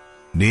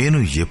 నేను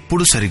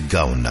ఎప్పుడు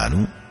సరిగ్గా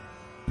ఉన్నాను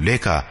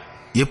లేక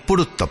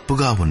ఎప్పుడు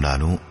తప్పుగా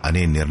ఉన్నాను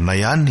అనే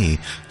నిర్ణయాన్ని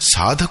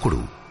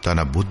సాధకుడు తన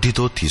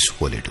బుద్ధితో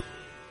తీసుకోలేడు.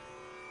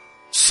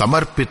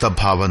 సమర్పిత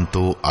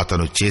భావంతో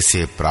అతను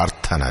చేసే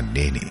ప్రార్థన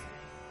నేనే.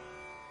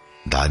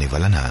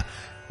 దానివలన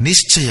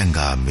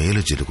నిశ్చయంగా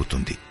మేలు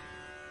జరుగుతుంది.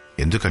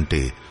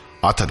 ఎందుకంటే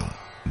అతను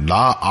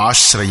నా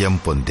ఆశ్రయం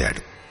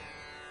పొందాడు.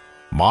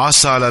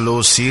 మాసాలలో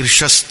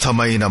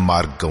శీర్షస్థమైన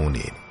మార్గం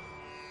నేను,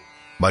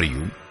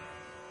 మరియు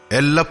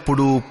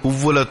ఎల్లప్పుడూ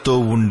పువ్వులతో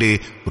ఉండే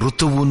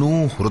ఋతువును,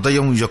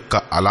 హృదయం యొక్క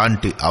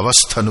అలాంటి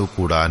అవస్థను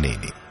కూడా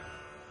నేనే.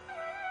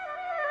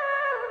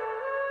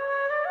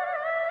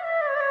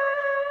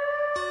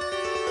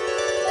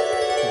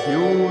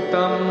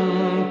 ద్యూతం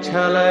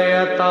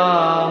ఛలయతామస్మి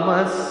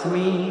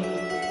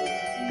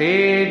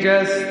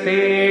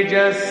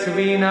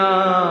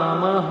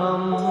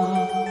తేజస్తేజస్వినామహం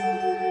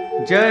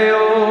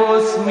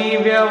జయోస్మి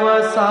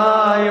వ్యవసాయోస్మి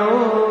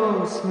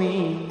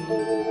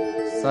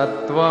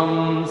సత్వం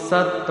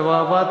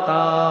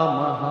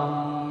సత్వవతామహం.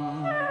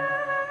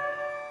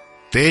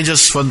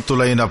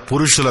 తేజస్వంతులైన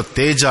పురుషుల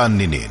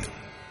తేజాన్ని నేను,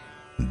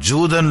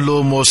 జూదంలో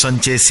మోసం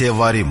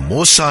చేసేవారి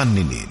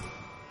మోసాన్ని నేను.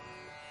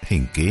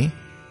 ఇంకే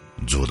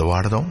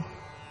జూదవాడదాం,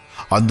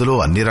 అందులో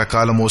అన్ని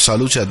రకాల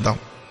మోసాలు చేద్దాం.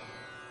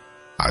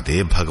 అదే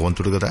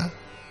భగవంతుడు గదా?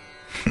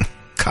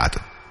 కాదు,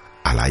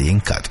 అలా ఏం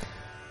కాదు.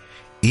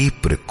 ఈ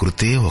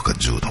ప్రకృతే ఒక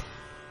జూదం,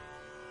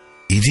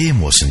 ఇదే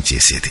మోసం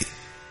చేసేది.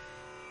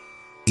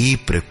 ఈ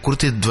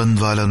ప్రకృతి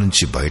ద్వంద్వాల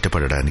నుంచి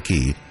బయటపడడానికి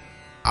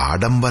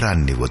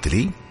ఆడంబరాన్ని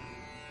వదిలి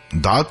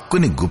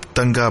దాక్కుని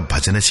గుప్తంగా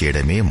భజన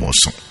చేయడమే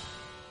మోసం.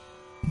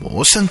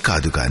 మోసం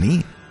కాదు గాని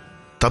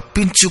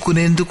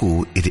తప్పించుకునేందుకు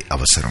ఇది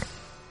అవసరం.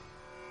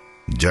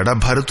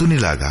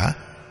 జడభరతునిలాగా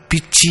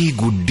పిచ్చి,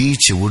 గుడ్డి,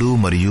 చెవుడు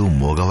మరియు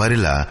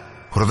మోగవారిలా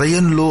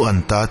హృదయంలో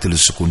అంతా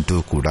తెలుసుకుంటూ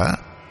కూడా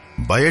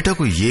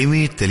బయటకు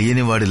ఏమీ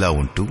తెలియనివాడిలా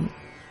ఉంటూ,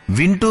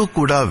 వింటూ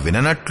కూడా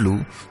విననట్లు,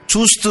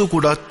 చూస్తూ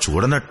కూడా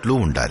చూడనట్లు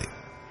ఉండాలి.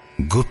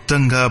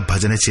 గుప్తంగా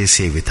భజన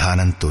చేసే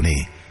విధానంతోనే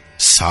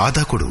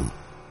సాధకుడు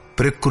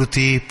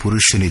ప్రకృతి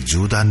పురుషుని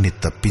జూదాన్ని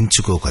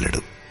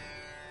తప్పించుకోగలడు.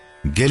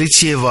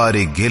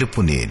 గెలిచేవారి గెలుపు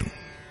నేను,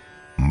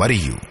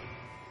 మరియు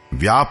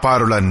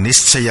వ్యాపారుల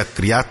నిశ్చయ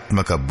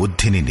క్రియాత్మక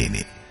బుద్ధిని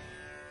నేనే.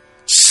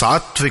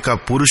 సాత్విక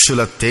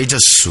పురుషుల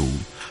తేజస్సు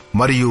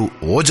మరియు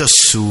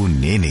ఓజస్సు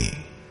నేనే.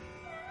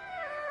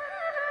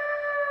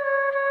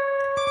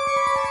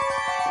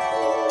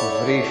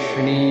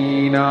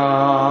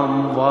 వృష్ణీనాం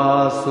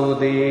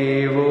వాసుదేవోస్మి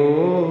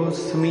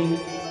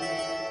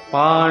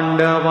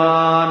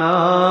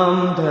పాండవానాం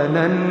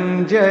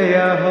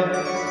ధనంజయః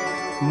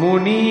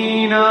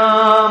మునీనామప్యహం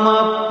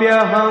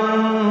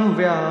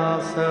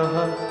వ్యాసః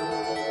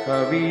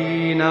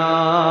కవీనాముషనా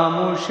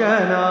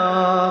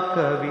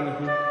కవిః.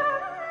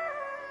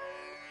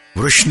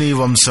 వృష్ణీ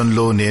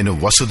వంశంలో నేను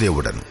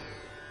వసుదేవుడను,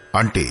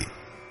 అంటే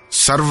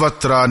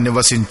సర్వత్రా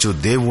నివసించు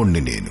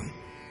దేవుణ్ణి నేను.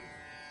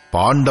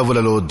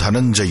 పాండవులలో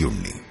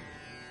ధనంజయుణ్ణి.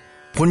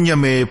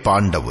 పుణ్యమే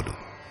పాండవులు.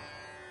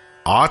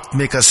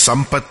 ఆత్మిక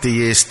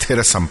సంపత్తియే స్థిర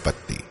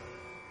సంపత్తి.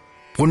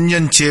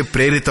 పుణ్యంచే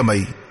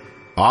ప్రేరితమై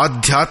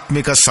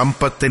ఆధ్యాత్మిక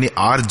సంపత్తిని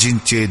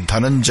ఆర్జించే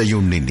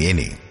ధనంజయుణ్ణి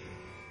నేనే.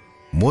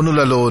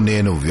 మునులలో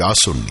నేను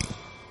వ్యాసుణ్ణి.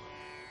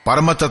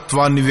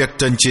 పరమతత్వాన్ని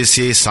వ్యక్తం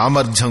చేసే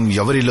సామర్థ్యం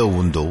ఎవరిలో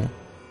ఉందో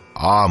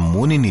ఆ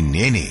మునిని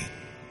నేనే.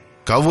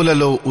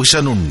 కవులలో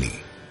ఉషనుణ్ణి,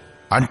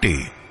 అంటే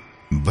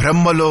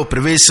బ్రహ్మలో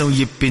ప్రవేశం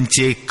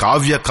ఇప్పించే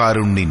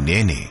కావ్యకారుణ్ణి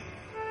నేనే.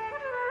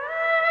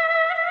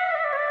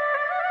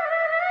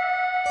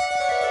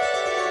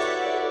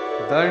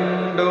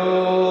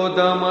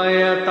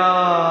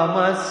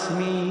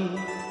 దండోదమయతామస్మి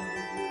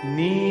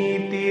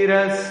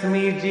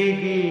నీతిరస్మి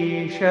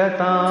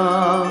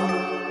జిగీషతాం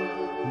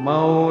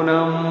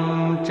మౌనం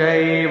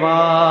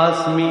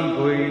చైవాస్మి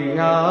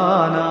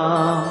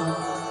గుహ్యానాం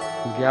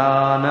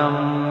జ్ఞానం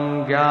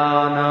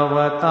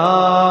జ్ఞానవతామహం.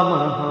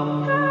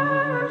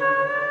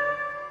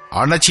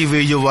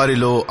 అణచివేయు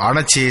వారిలో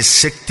అణచే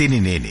శక్తిని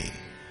నేనే.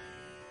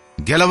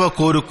 గెలవ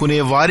కోరుకునే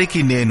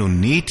వారికి నేను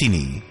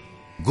నీతిని,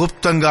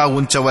 గుప్తంగా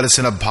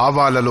ఉంచవలసిన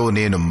భావాలలో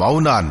నేను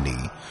మౌనాన్ని,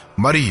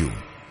 మరియు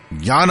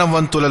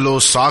జ్ఞానవంతులలో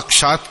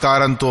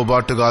సాక్షాత్కారంతో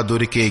బాటుగా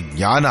దొరికే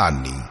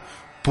జ్ఞానాన్ని,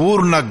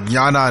 పూర్ణ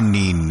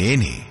జ్ఞానాన్ని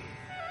నేనే.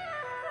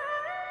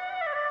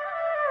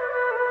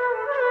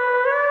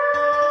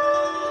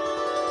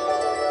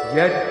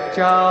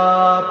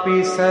 యచ్చాపి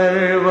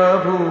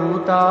సర్వభూతానాం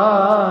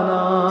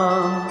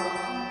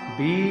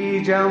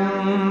బీజం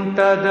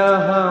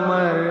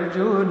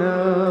తదహమర్జున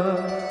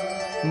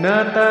న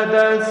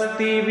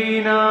తదస్తి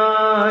వినా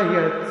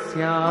యత్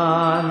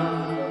స్యాన్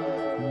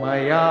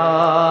మయా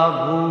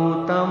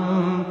భూతం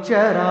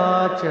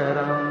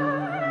చరాచరం.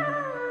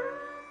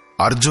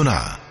 అర్జున,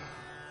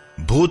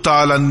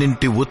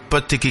 భూతాలన్నింటి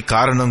ఉత్పత్తికి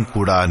కారణం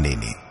కూడా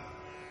నేనే.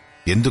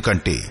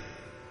 ఎందుకంటే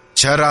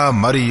చర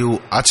మరియు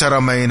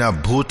అచరమైన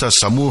భూత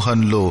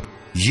సమూహంలో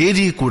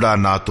ఏదీ కూడా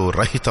నాతో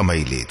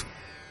రహితమై లేదు.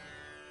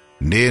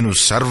 నేను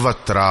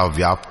సర్వత్రా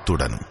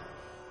వ్యాప్తుడను.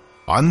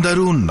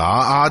 అందరూ నా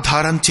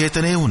ఆధారం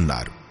చేతనే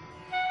ఉన్నారు.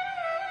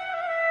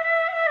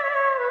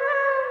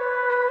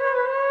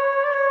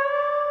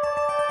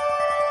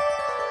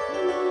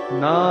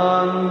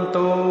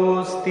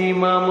 నాంతోస్తి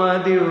మమ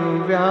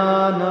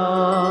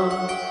దివ్యానాం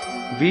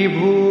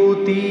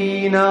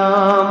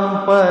విభూతీనాం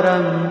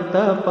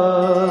పరంతప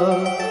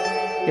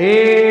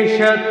ఏష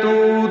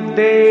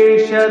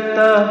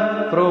తూద్దేశతః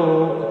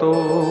ప్రోక్తో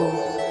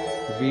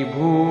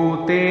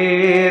విభూతేర్విస్తరో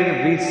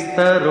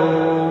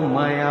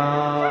మయా.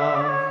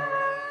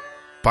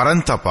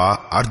 పరంతప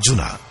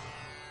అర్జున,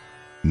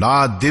 నా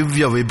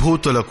దివ్య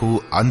విభూతులకు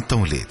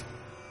అంతం లేదు.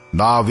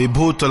 నా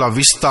విభూతుల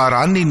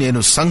విస్తారాన్ని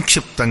నేను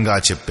సంక్షిప్తంగా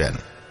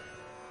చెప్పాను.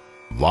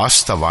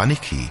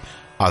 వాస్తవానికి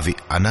అవి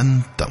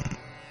అనంతం.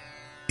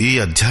 ఈ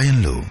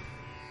అధ్యాయంలో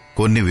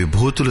కొన్ని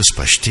విభూతులు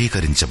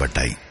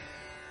స్పష్టీకరించబడ్డాయి.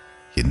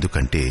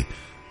 ఎందుకంటే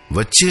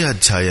వచ్చే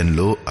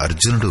అధ్యాయంలో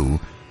అర్జునుడు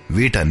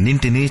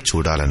వీటన్నింటినీ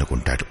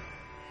చూడాలనుకుంటాడు.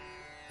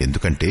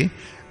 ఎందుకంటే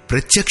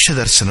ప్రత్యక్ష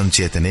దర్శనం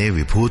చేతనే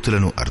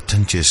విభూతులను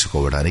అర్థం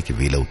చేసుకోవడానికి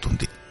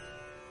వీలవుతుంది.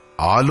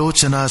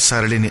 ఆలోచనా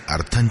సరళిని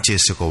అర్థం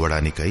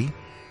చేసుకోవడానికై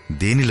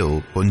దీనిలో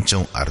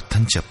కొంచెం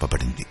అర్థం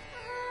చెప్పబడింది.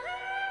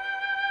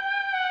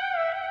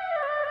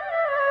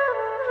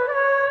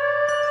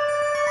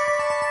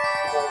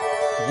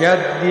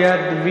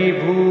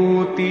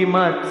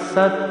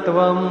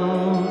 యద్యద్విభూతిమత్సత్వం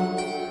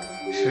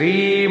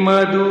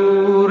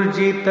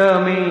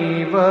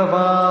శ్రీమదూర్జితమేవ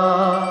వా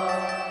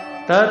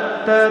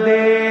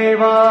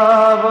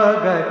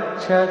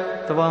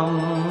తత్తదేవావగచ్చత్వం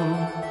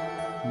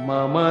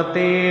మమ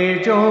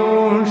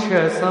తేజోంశ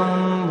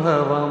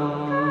సంభవం.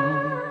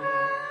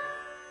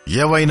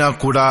 ఏవైనా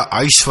కూడా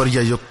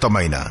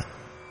ఐశ్వర్యయుక్తమైన,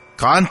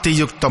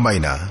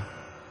 కాంతియుక్తమైన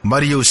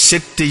మరియు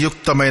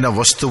శక్తియుక్తమైన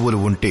వస్తువులు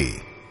ఉంటే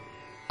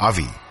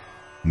అవి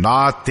నా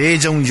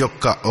తేజం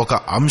యొక్క ఒక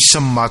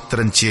అంశం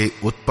మాత్రంచే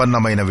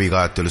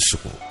ఉత్పన్నమైనవిగా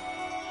తెలుసుకో.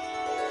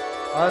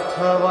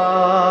 అథవా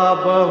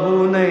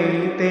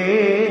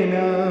బహునైతేన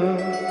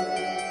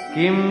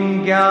కిం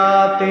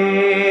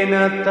జ్ఞాతేన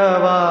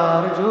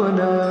తవార్జున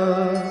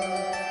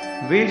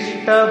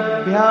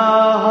విష్టభ్యాహమిదం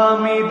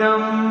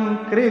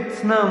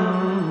కృత్స్నం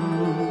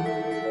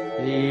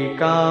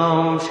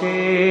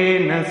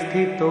ఏకాంశేన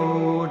స్థితో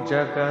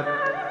జగత్.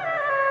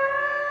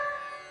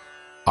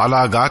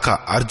 అలాగాక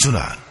అర్జున,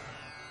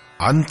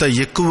 అంత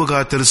ఎక్కువగా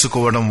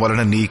తెలుసుకోవడం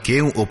వలన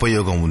నీకేం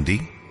ఉపయోగం ఉంది?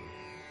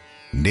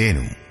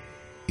 నేను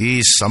ఈ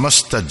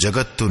సమస్త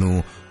జగత్తును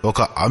ఒక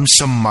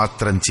అంశం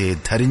మాత్రంచే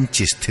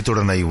ధరించి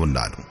స్థితుడనై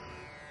ఉన్నాను.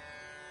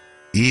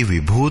 ఈ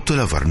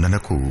విభూతుల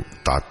వర్ణనకు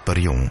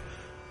తాత్పర్యం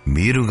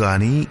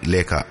మీరుగాని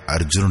లేక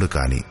అర్జునుడు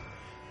కాని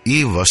ఈ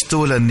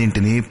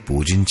వస్తువులన్నింటినీ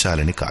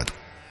పూజించాలని కాదు.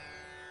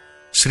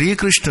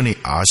 శ్రీకృష్ణుని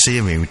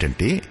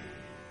ఆశయమేమిటంటే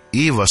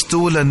ఈ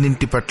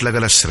వస్తువులన్నింటి పట్ల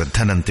గల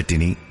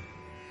శ్రద్ధనంతటినీ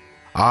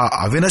ఆ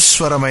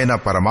అవినశ్వరమైన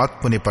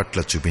పరమాత్ముని పట్ల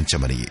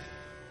చూపించమని.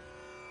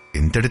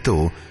 ఇంతటితో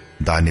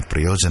దాని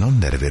ప్రయోజనం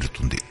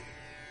నెరవేరుతుంది.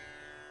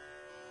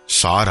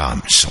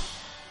 సారాంశం: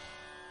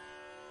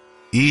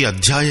 ఈ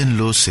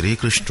అధ్యాయంలో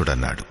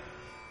శ్రీకృష్ణుడన్నాడు,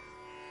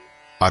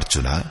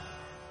 అర్జున,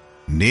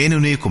 నేను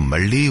నీకు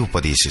మళ్లీ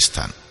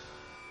ఉపదేశిస్తాను.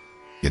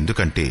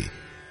 ఎందుకంటే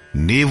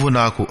నీవు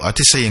నాకు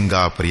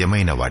అతిశయంగా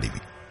ప్రియమైన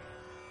వాడివి.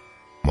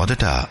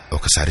 మొదట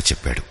ఒకసారి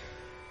చెప్పాడు,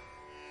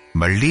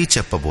 మళ్లీ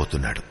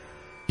చెప్పబోతున్నాడు.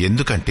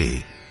 ఎందుకంటే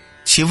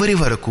చివరి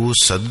వరకు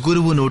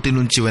సద్గురువు నోటి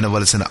నుంచి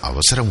వినవలసిన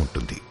అవసరం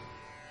ఉంటుంది.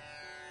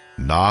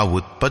 నా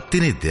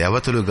ఉత్పత్తిని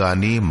దేవతలు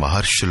గాని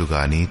మహర్షులు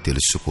గాని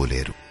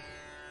తెలుసుకోలేరు.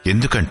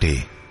 ఎందుకంటే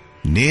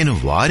నేను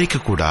వారికి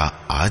కూడా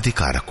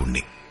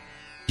ఆదికారకుణ్ణి.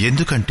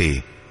 ఎందుకంటే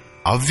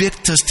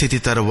అవ్యక్త స్థితి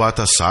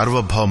తరువాత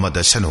సార్వభౌమ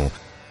దశను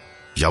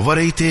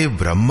ఎవరైతే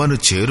బ్రహ్మను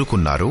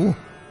చేరుకున్నారో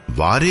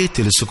వారే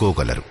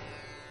తెలుసుకోగలరు.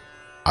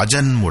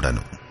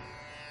 అజన్ముడను,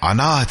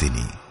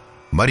 అనాదిని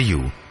మరియు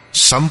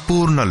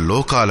సంపూర్ణ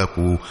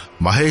లోకాలకు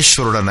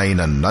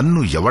మహేశ్వరుడనైన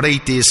నన్ను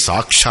ఎవడైతే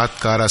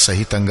సాక్షాత్కార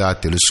సహితంగా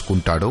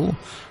తెలుసుకుంటాడో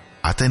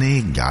అతనే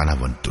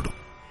జ్ఞానవంతుడు.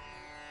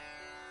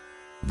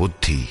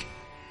 బుద్ధి,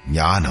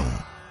 జ్ఞానం,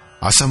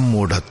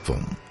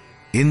 అసమ్మూఢత్వం,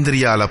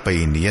 ఇంద్రియాలపై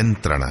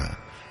నియంత్రణ,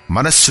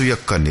 మనస్సు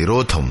యొక్క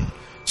నిరోధం,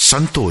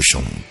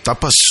 సంతోషం,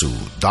 తపస్సు,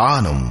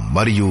 దానం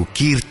మరియు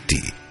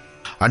కీర్తి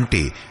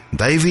అంటే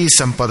దైవీ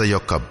సంపద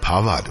యొక్క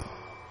భావాలు,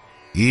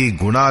 ఈ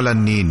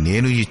గుణాలన్నీ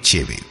నేను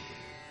ఇచ్చేవే.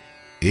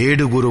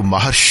 7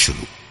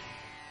 మహర్షులు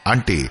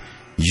అంటే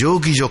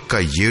యోగి యొక్క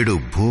 7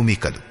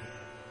 భూమికలు.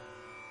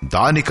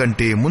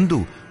 దానికంటే ముందు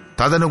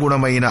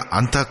తదనుగుణమైన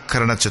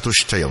అంతఃకరణ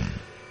చతుష్టయం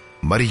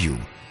మరియు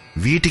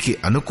వీటికి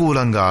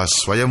అనుకూలంగా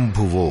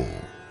స్వయంభువో,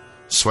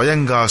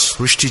 స్వయంగా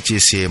సృష్టి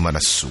చేసే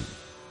మనస్సు.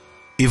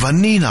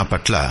 ఇవన్నీ నా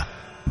పట్ల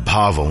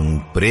భావం,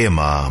 ప్రేమ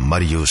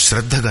మరియు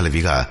శ్రద్ధ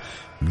గలవిగా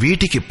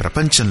వీటికి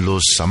ప్రపంచంలో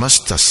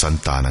సమస్త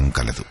సంతానం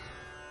కలదు.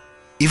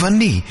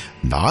 ఇవన్నీ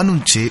నా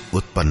నుంచే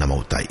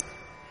ఉత్పన్నమవుతాయి.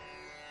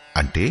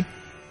 అంటే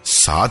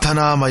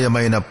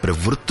సాధనామయమైన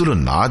ప్రవృత్తులు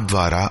నా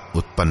ద్వారా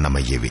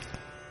ఉత్పన్నమయ్యేవి.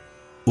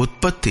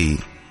 ఉత్పత్తి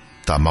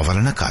తమ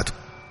వలన కాదు,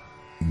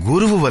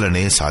 గురువు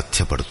వలనే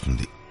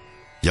సాధ్యపడుతుంది.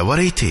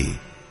 ఎవరైతే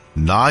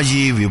నా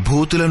ఈ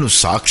విభూతులను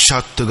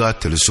సాక్షాత్తుగా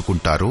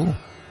తెలుసుకుంటారో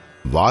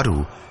వారు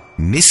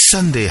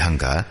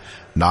నిస్సందేహంగా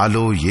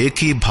నాలో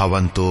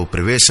ఏకీభావంతో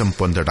ప్రవేశం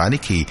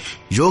పొందడానికి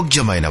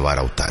యోగ్యమైన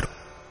వారవుతారు.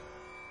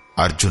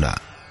 అర్జున,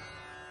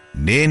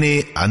 నేనే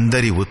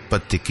అందరి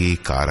ఉత్పత్తికి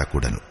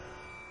కారకుడను.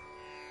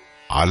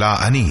 అలా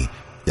అని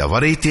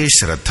ఎవరైతే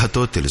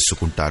శ్రద్ధతో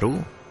తెలుసుకుంటారో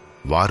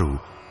వారు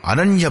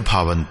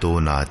అనన్యభావంతో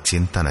నా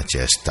చింతన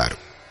చేస్తారు.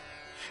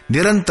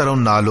 నిరంతరం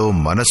నాలో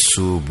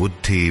మనస్సు,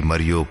 బుద్ధి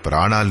మరియు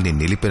ప్రాణాల్ని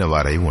నిలిపిన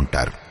వారై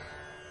ఉంటారు.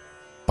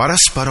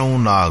 పరస్పరం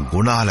నా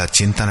గుణాల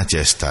చింతన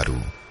చేస్తారు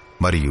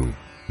మరియు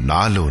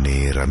నాలోనే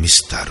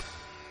రమిస్తారు.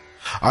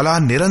 అలా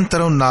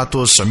నిరంతరం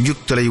నాతో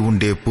సంయుక్తులై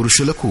ఉండే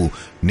పురుషులకు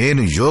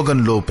నేను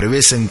యోగంలో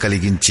ప్రవేశం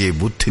కలిగించే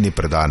బుద్ధిని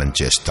ప్రదానం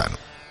చేస్తాను.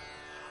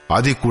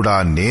 అది కూడా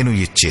నేను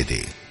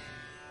ఇచ్చేదే.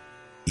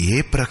 ఏ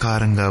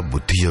ప్రకారంగా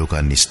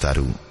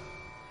బుద్ధియోగాన్నిస్తారు?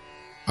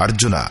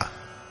 అర్జున,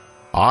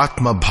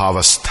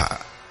 ఆత్మభావస్థ,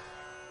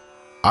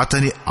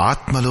 అతని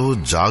ఆత్మలో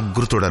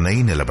జాగృతుడనై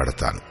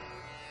నిలబడతాను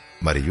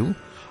మరియు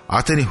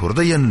అతని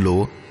హృదయంలో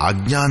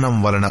అజ్ఞానం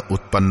వలన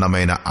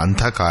ఉత్పన్నమైన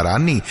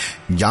అంధకారాన్ని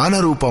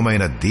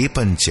జ్ఞానరూపమైన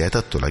దీపం చేత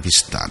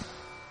తొలగిస్తాను.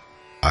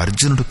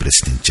 అర్జునుడు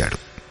ప్రశ్నించాడు,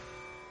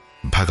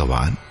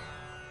 భగవాన్,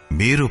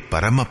 మీరు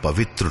పరమ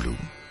పవిత్రులు,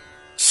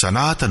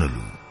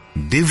 సనాతనులు,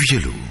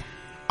 దివ్యులు,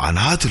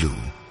 అనాథులు,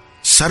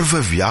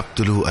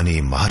 సర్వవ్యాప్తులు అని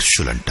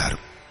మహర్షులంటారు.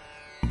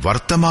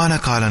 వర్తమాన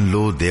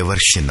కాలంలో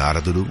దేవర్షి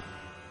నారదుడు,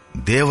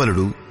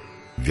 దేవలుడు,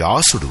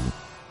 వ్యాసుడు,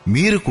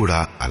 మీరు కూడా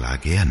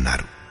అలాగే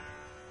అన్నారు.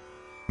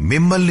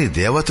 మిమ్మల్ని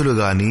దేవతలు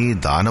గాని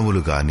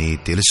దానవులు గాని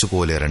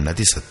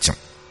తెలుసుకోలేరన్నది సత్యం.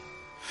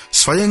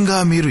 స్వయంగా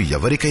మీరు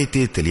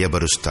ఎవరికైతే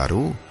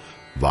తెలియబరుస్తారో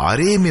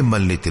వారే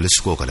మిమ్మల్ని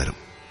తెలుసుకోగలరు.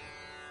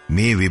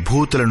 మీ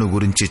విభూతులను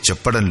గురించి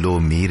చెప్పడంలో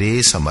మీరే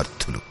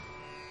సమర్థులు.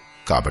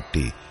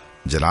 కాబట్టి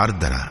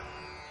జనార్దన,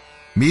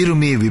 మీరు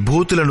మీ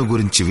విభూతులను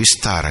గురించి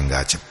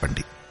విస్తారంగా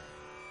చెప్పండి.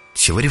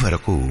 చివరి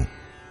వరకు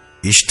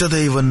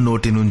ఇష్టదైవం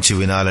నోటి నుంచి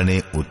వినాలనే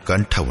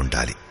ఉత్కంఠ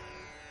ఉండాలి.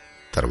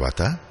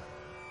 తర్వాత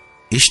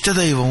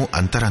ఇష్టదైవం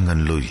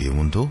అంతరంగంలో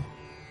ఏముందో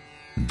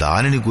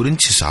దానిని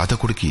గురించి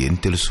సాధకుడికి ఏం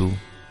తెలుసు?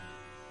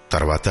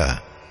 తర్వాత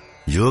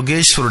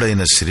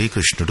యోగేశ్వరుడైన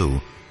శ్రీకృష్ణుడు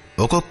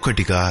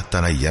ఒక్కొక్కటిగా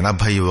తన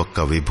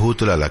 81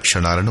 విభూతుల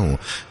లక్షణాలను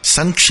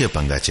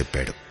సంక్షేపంగా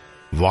చెప్పాడు.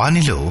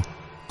 వానిలో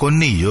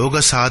కొన్ని యోగ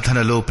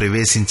సాధనలో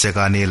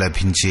ప్రవేశించగానే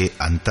లభించే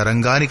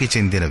అంతరంగానికి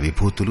చెందిన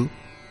విభూతులు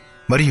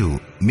మరియు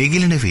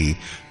మిగిలినవి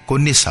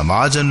కొన్ని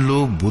సమాజంలో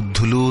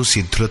బుద్ధులు,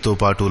 సిద్ధులతో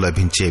పాటు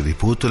లభించే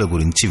విభూతుల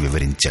గురించి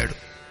వివరించాడు.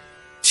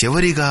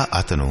 చివరిగా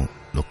అతను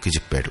నొక్కి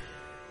చెప్పాడు,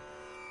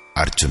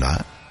 అర్జున,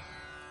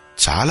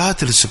 చాలా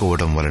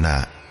తెలుసుకోవడం వలన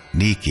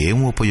నీకేం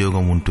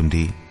ఉపయోగం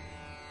ఉంటుంది?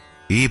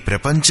 ఈ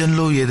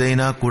ప్రపంచంలో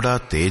ఏదైనా కూడా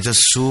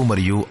తేజస్సు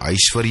మరియు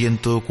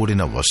ఐశ్వర్యంతో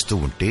కూడిన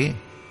వస్తువు ఉంటే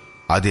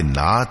అది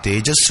నా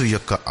తేజస్సు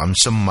యొక్క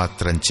అంశం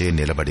మాత్రంచే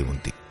నిలబడి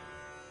ఉంది.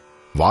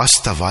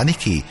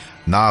 వాస్తవానికి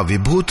నా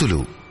విభూతులు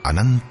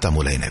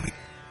అనంతములైనవి.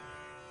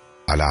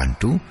 అలా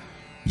అంటూ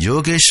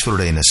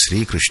యోగేశ్వరుడైన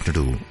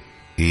శ్రీకృష్ణుడు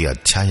ఈ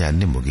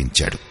అధ్యాయాన్ని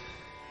ముగించాడు.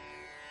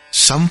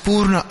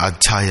 సంపూర్ణ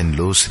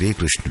అధ్యాయంలో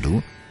శ్రీకృష్ణుడు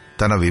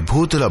తన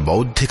విభూతుల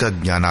బౌద్ధిక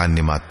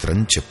జ్ఞానాన్ని మాత్రం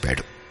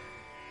చెప్పాడు.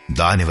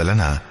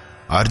 దానివలన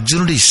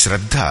అర్జునుడి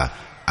శ్రద్ధ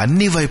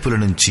అన్ని వైపుల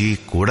నుంచి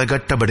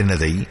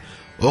కూడగట్టబడినదై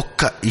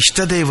ఒక్క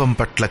ఇష్టదైవం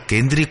పట్ల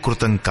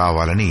కేంద్రీకృతం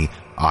కావాలని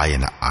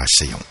ఆయన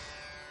ఆశయం.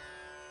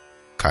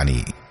 కాని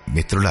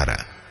మిత్రులారా,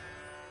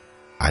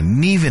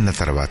 అన్నీ విన్న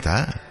తర్వాత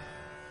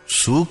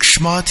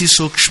సూక్ష్మాతి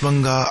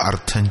సూక్ష్మంగా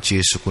అర్థం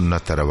చేసుకున్న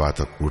తర్వాత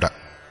కూడా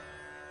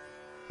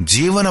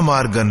జీవన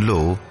మార్గంలో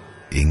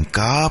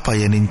ఇంకా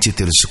పయనించి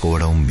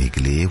తెలుసుకోవడం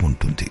మిగిలే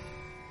ఉంటుంది.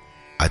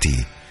 అది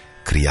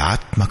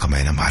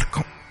క్రియాత్మకమైన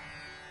మార్గం.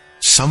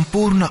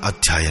 సంపూర్ణ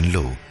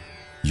అధ్యాయంలో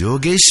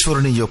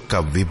యోగేశ్వరుని యొక్క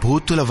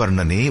విభూతుల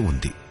వర్ణనే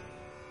ఉంది.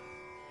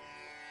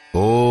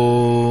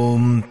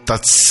 ఓం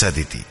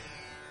తత్సదితి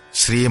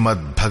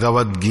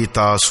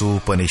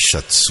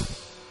శ్రీమద్భగవద్గీతాసూపనిషత్సు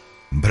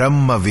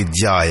బ్రహ్మ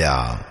విద్యాయా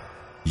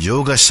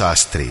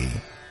యోగశాస్త్రే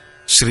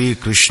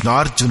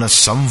శ్రీకృష్ణార్జున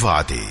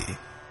సంవాదే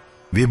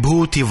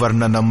విభూతి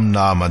వర్ణనం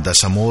నామ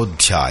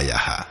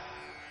 10వ.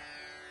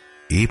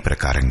 ఈ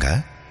ప్రకారంగా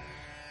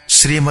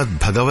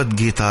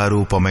శ్రీమద్భగవద్గీత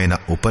రూపమైన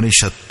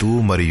ఉపనిషత్తు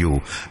మరియు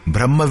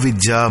బ్రహ్మ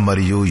విద్య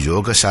మరియు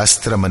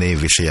యోగశాస్త్రమనే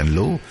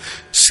విషయంలో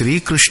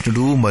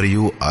శ్రీకృష్ణుడు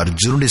మరియు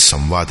అర్జునుడి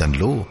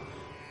సంవాదంలో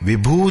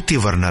విభూతి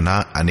వర్ణన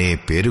అనే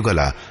పేరుగల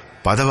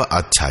 10వ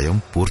అధ్యాయం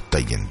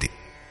పూర్తయింది.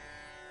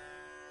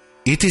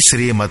 ఇది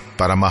శ్రీమత్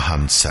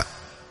పరమహంస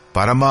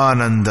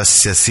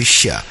పరమానందస్య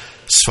శిష్య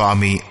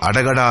స్వామి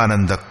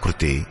అడగడానంద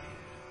కృతే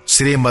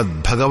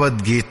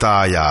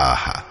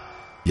శ్రీమద్భగవద్గీతాయాః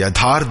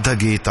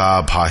యథార్థగీతా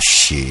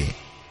భాష్యే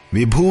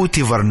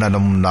విభూతి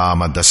వర్ణనం నామ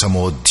 10వ.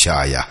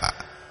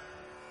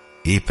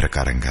 ఈ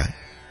ప్రకారంగా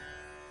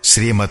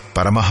శ్రీమత్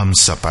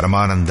పరమహంస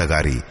పరమానంద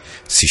గారి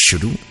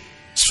శిష్యుడు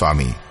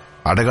స్వామి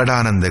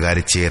అడగడానంద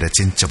గారిచే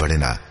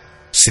రచించబడిన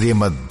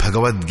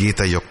శ్రీమద్భగవద్గీత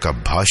యొక్క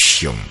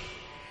భాష్యం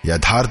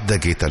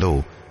యథార్థగీతలో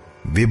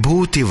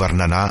విభూతి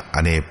వర్ణన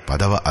అనే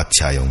 10వ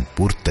అధ్యాయం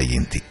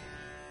పూర్తయింది.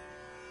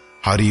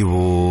 హరి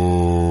ఓం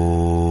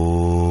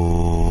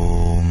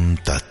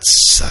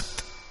తత్సత్.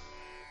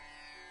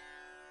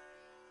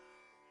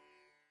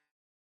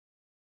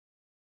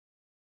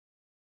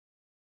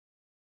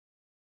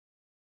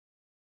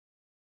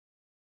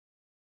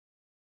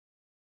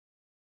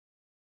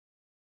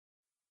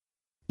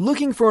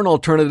 Looking for an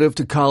alternative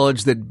to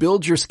college that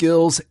builds your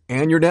skills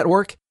and your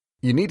network?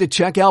 You need to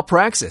check out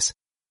Praxis.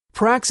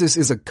 Praxis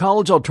is a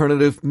college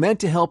alternative meant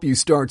to help you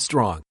start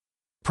strong.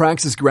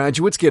 Praxis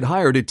graduates get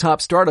hired at top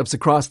startups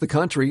across the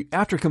country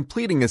after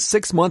completing a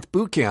 6-month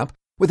boot camp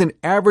with an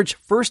average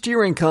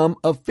first-year income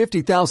of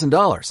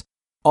 $50,000.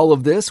 All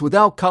of this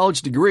without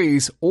college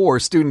degrees or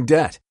student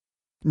debt.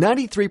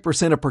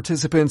 93% of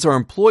participants are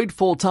employed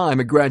full-time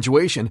at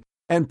graduation,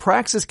 and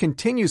Praxis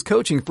continues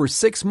coaching for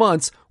 6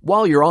 months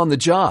while you're on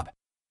the job.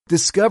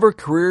 Discover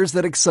careers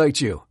that excite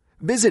you.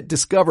 Visit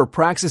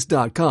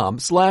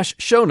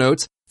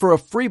discoverpraxis.com/shownotes for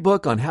a free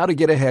book on how to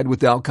get ahead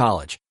without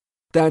college.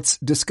 That's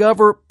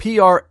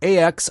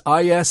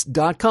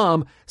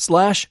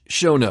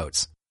discoverpraxis.com/shownotes.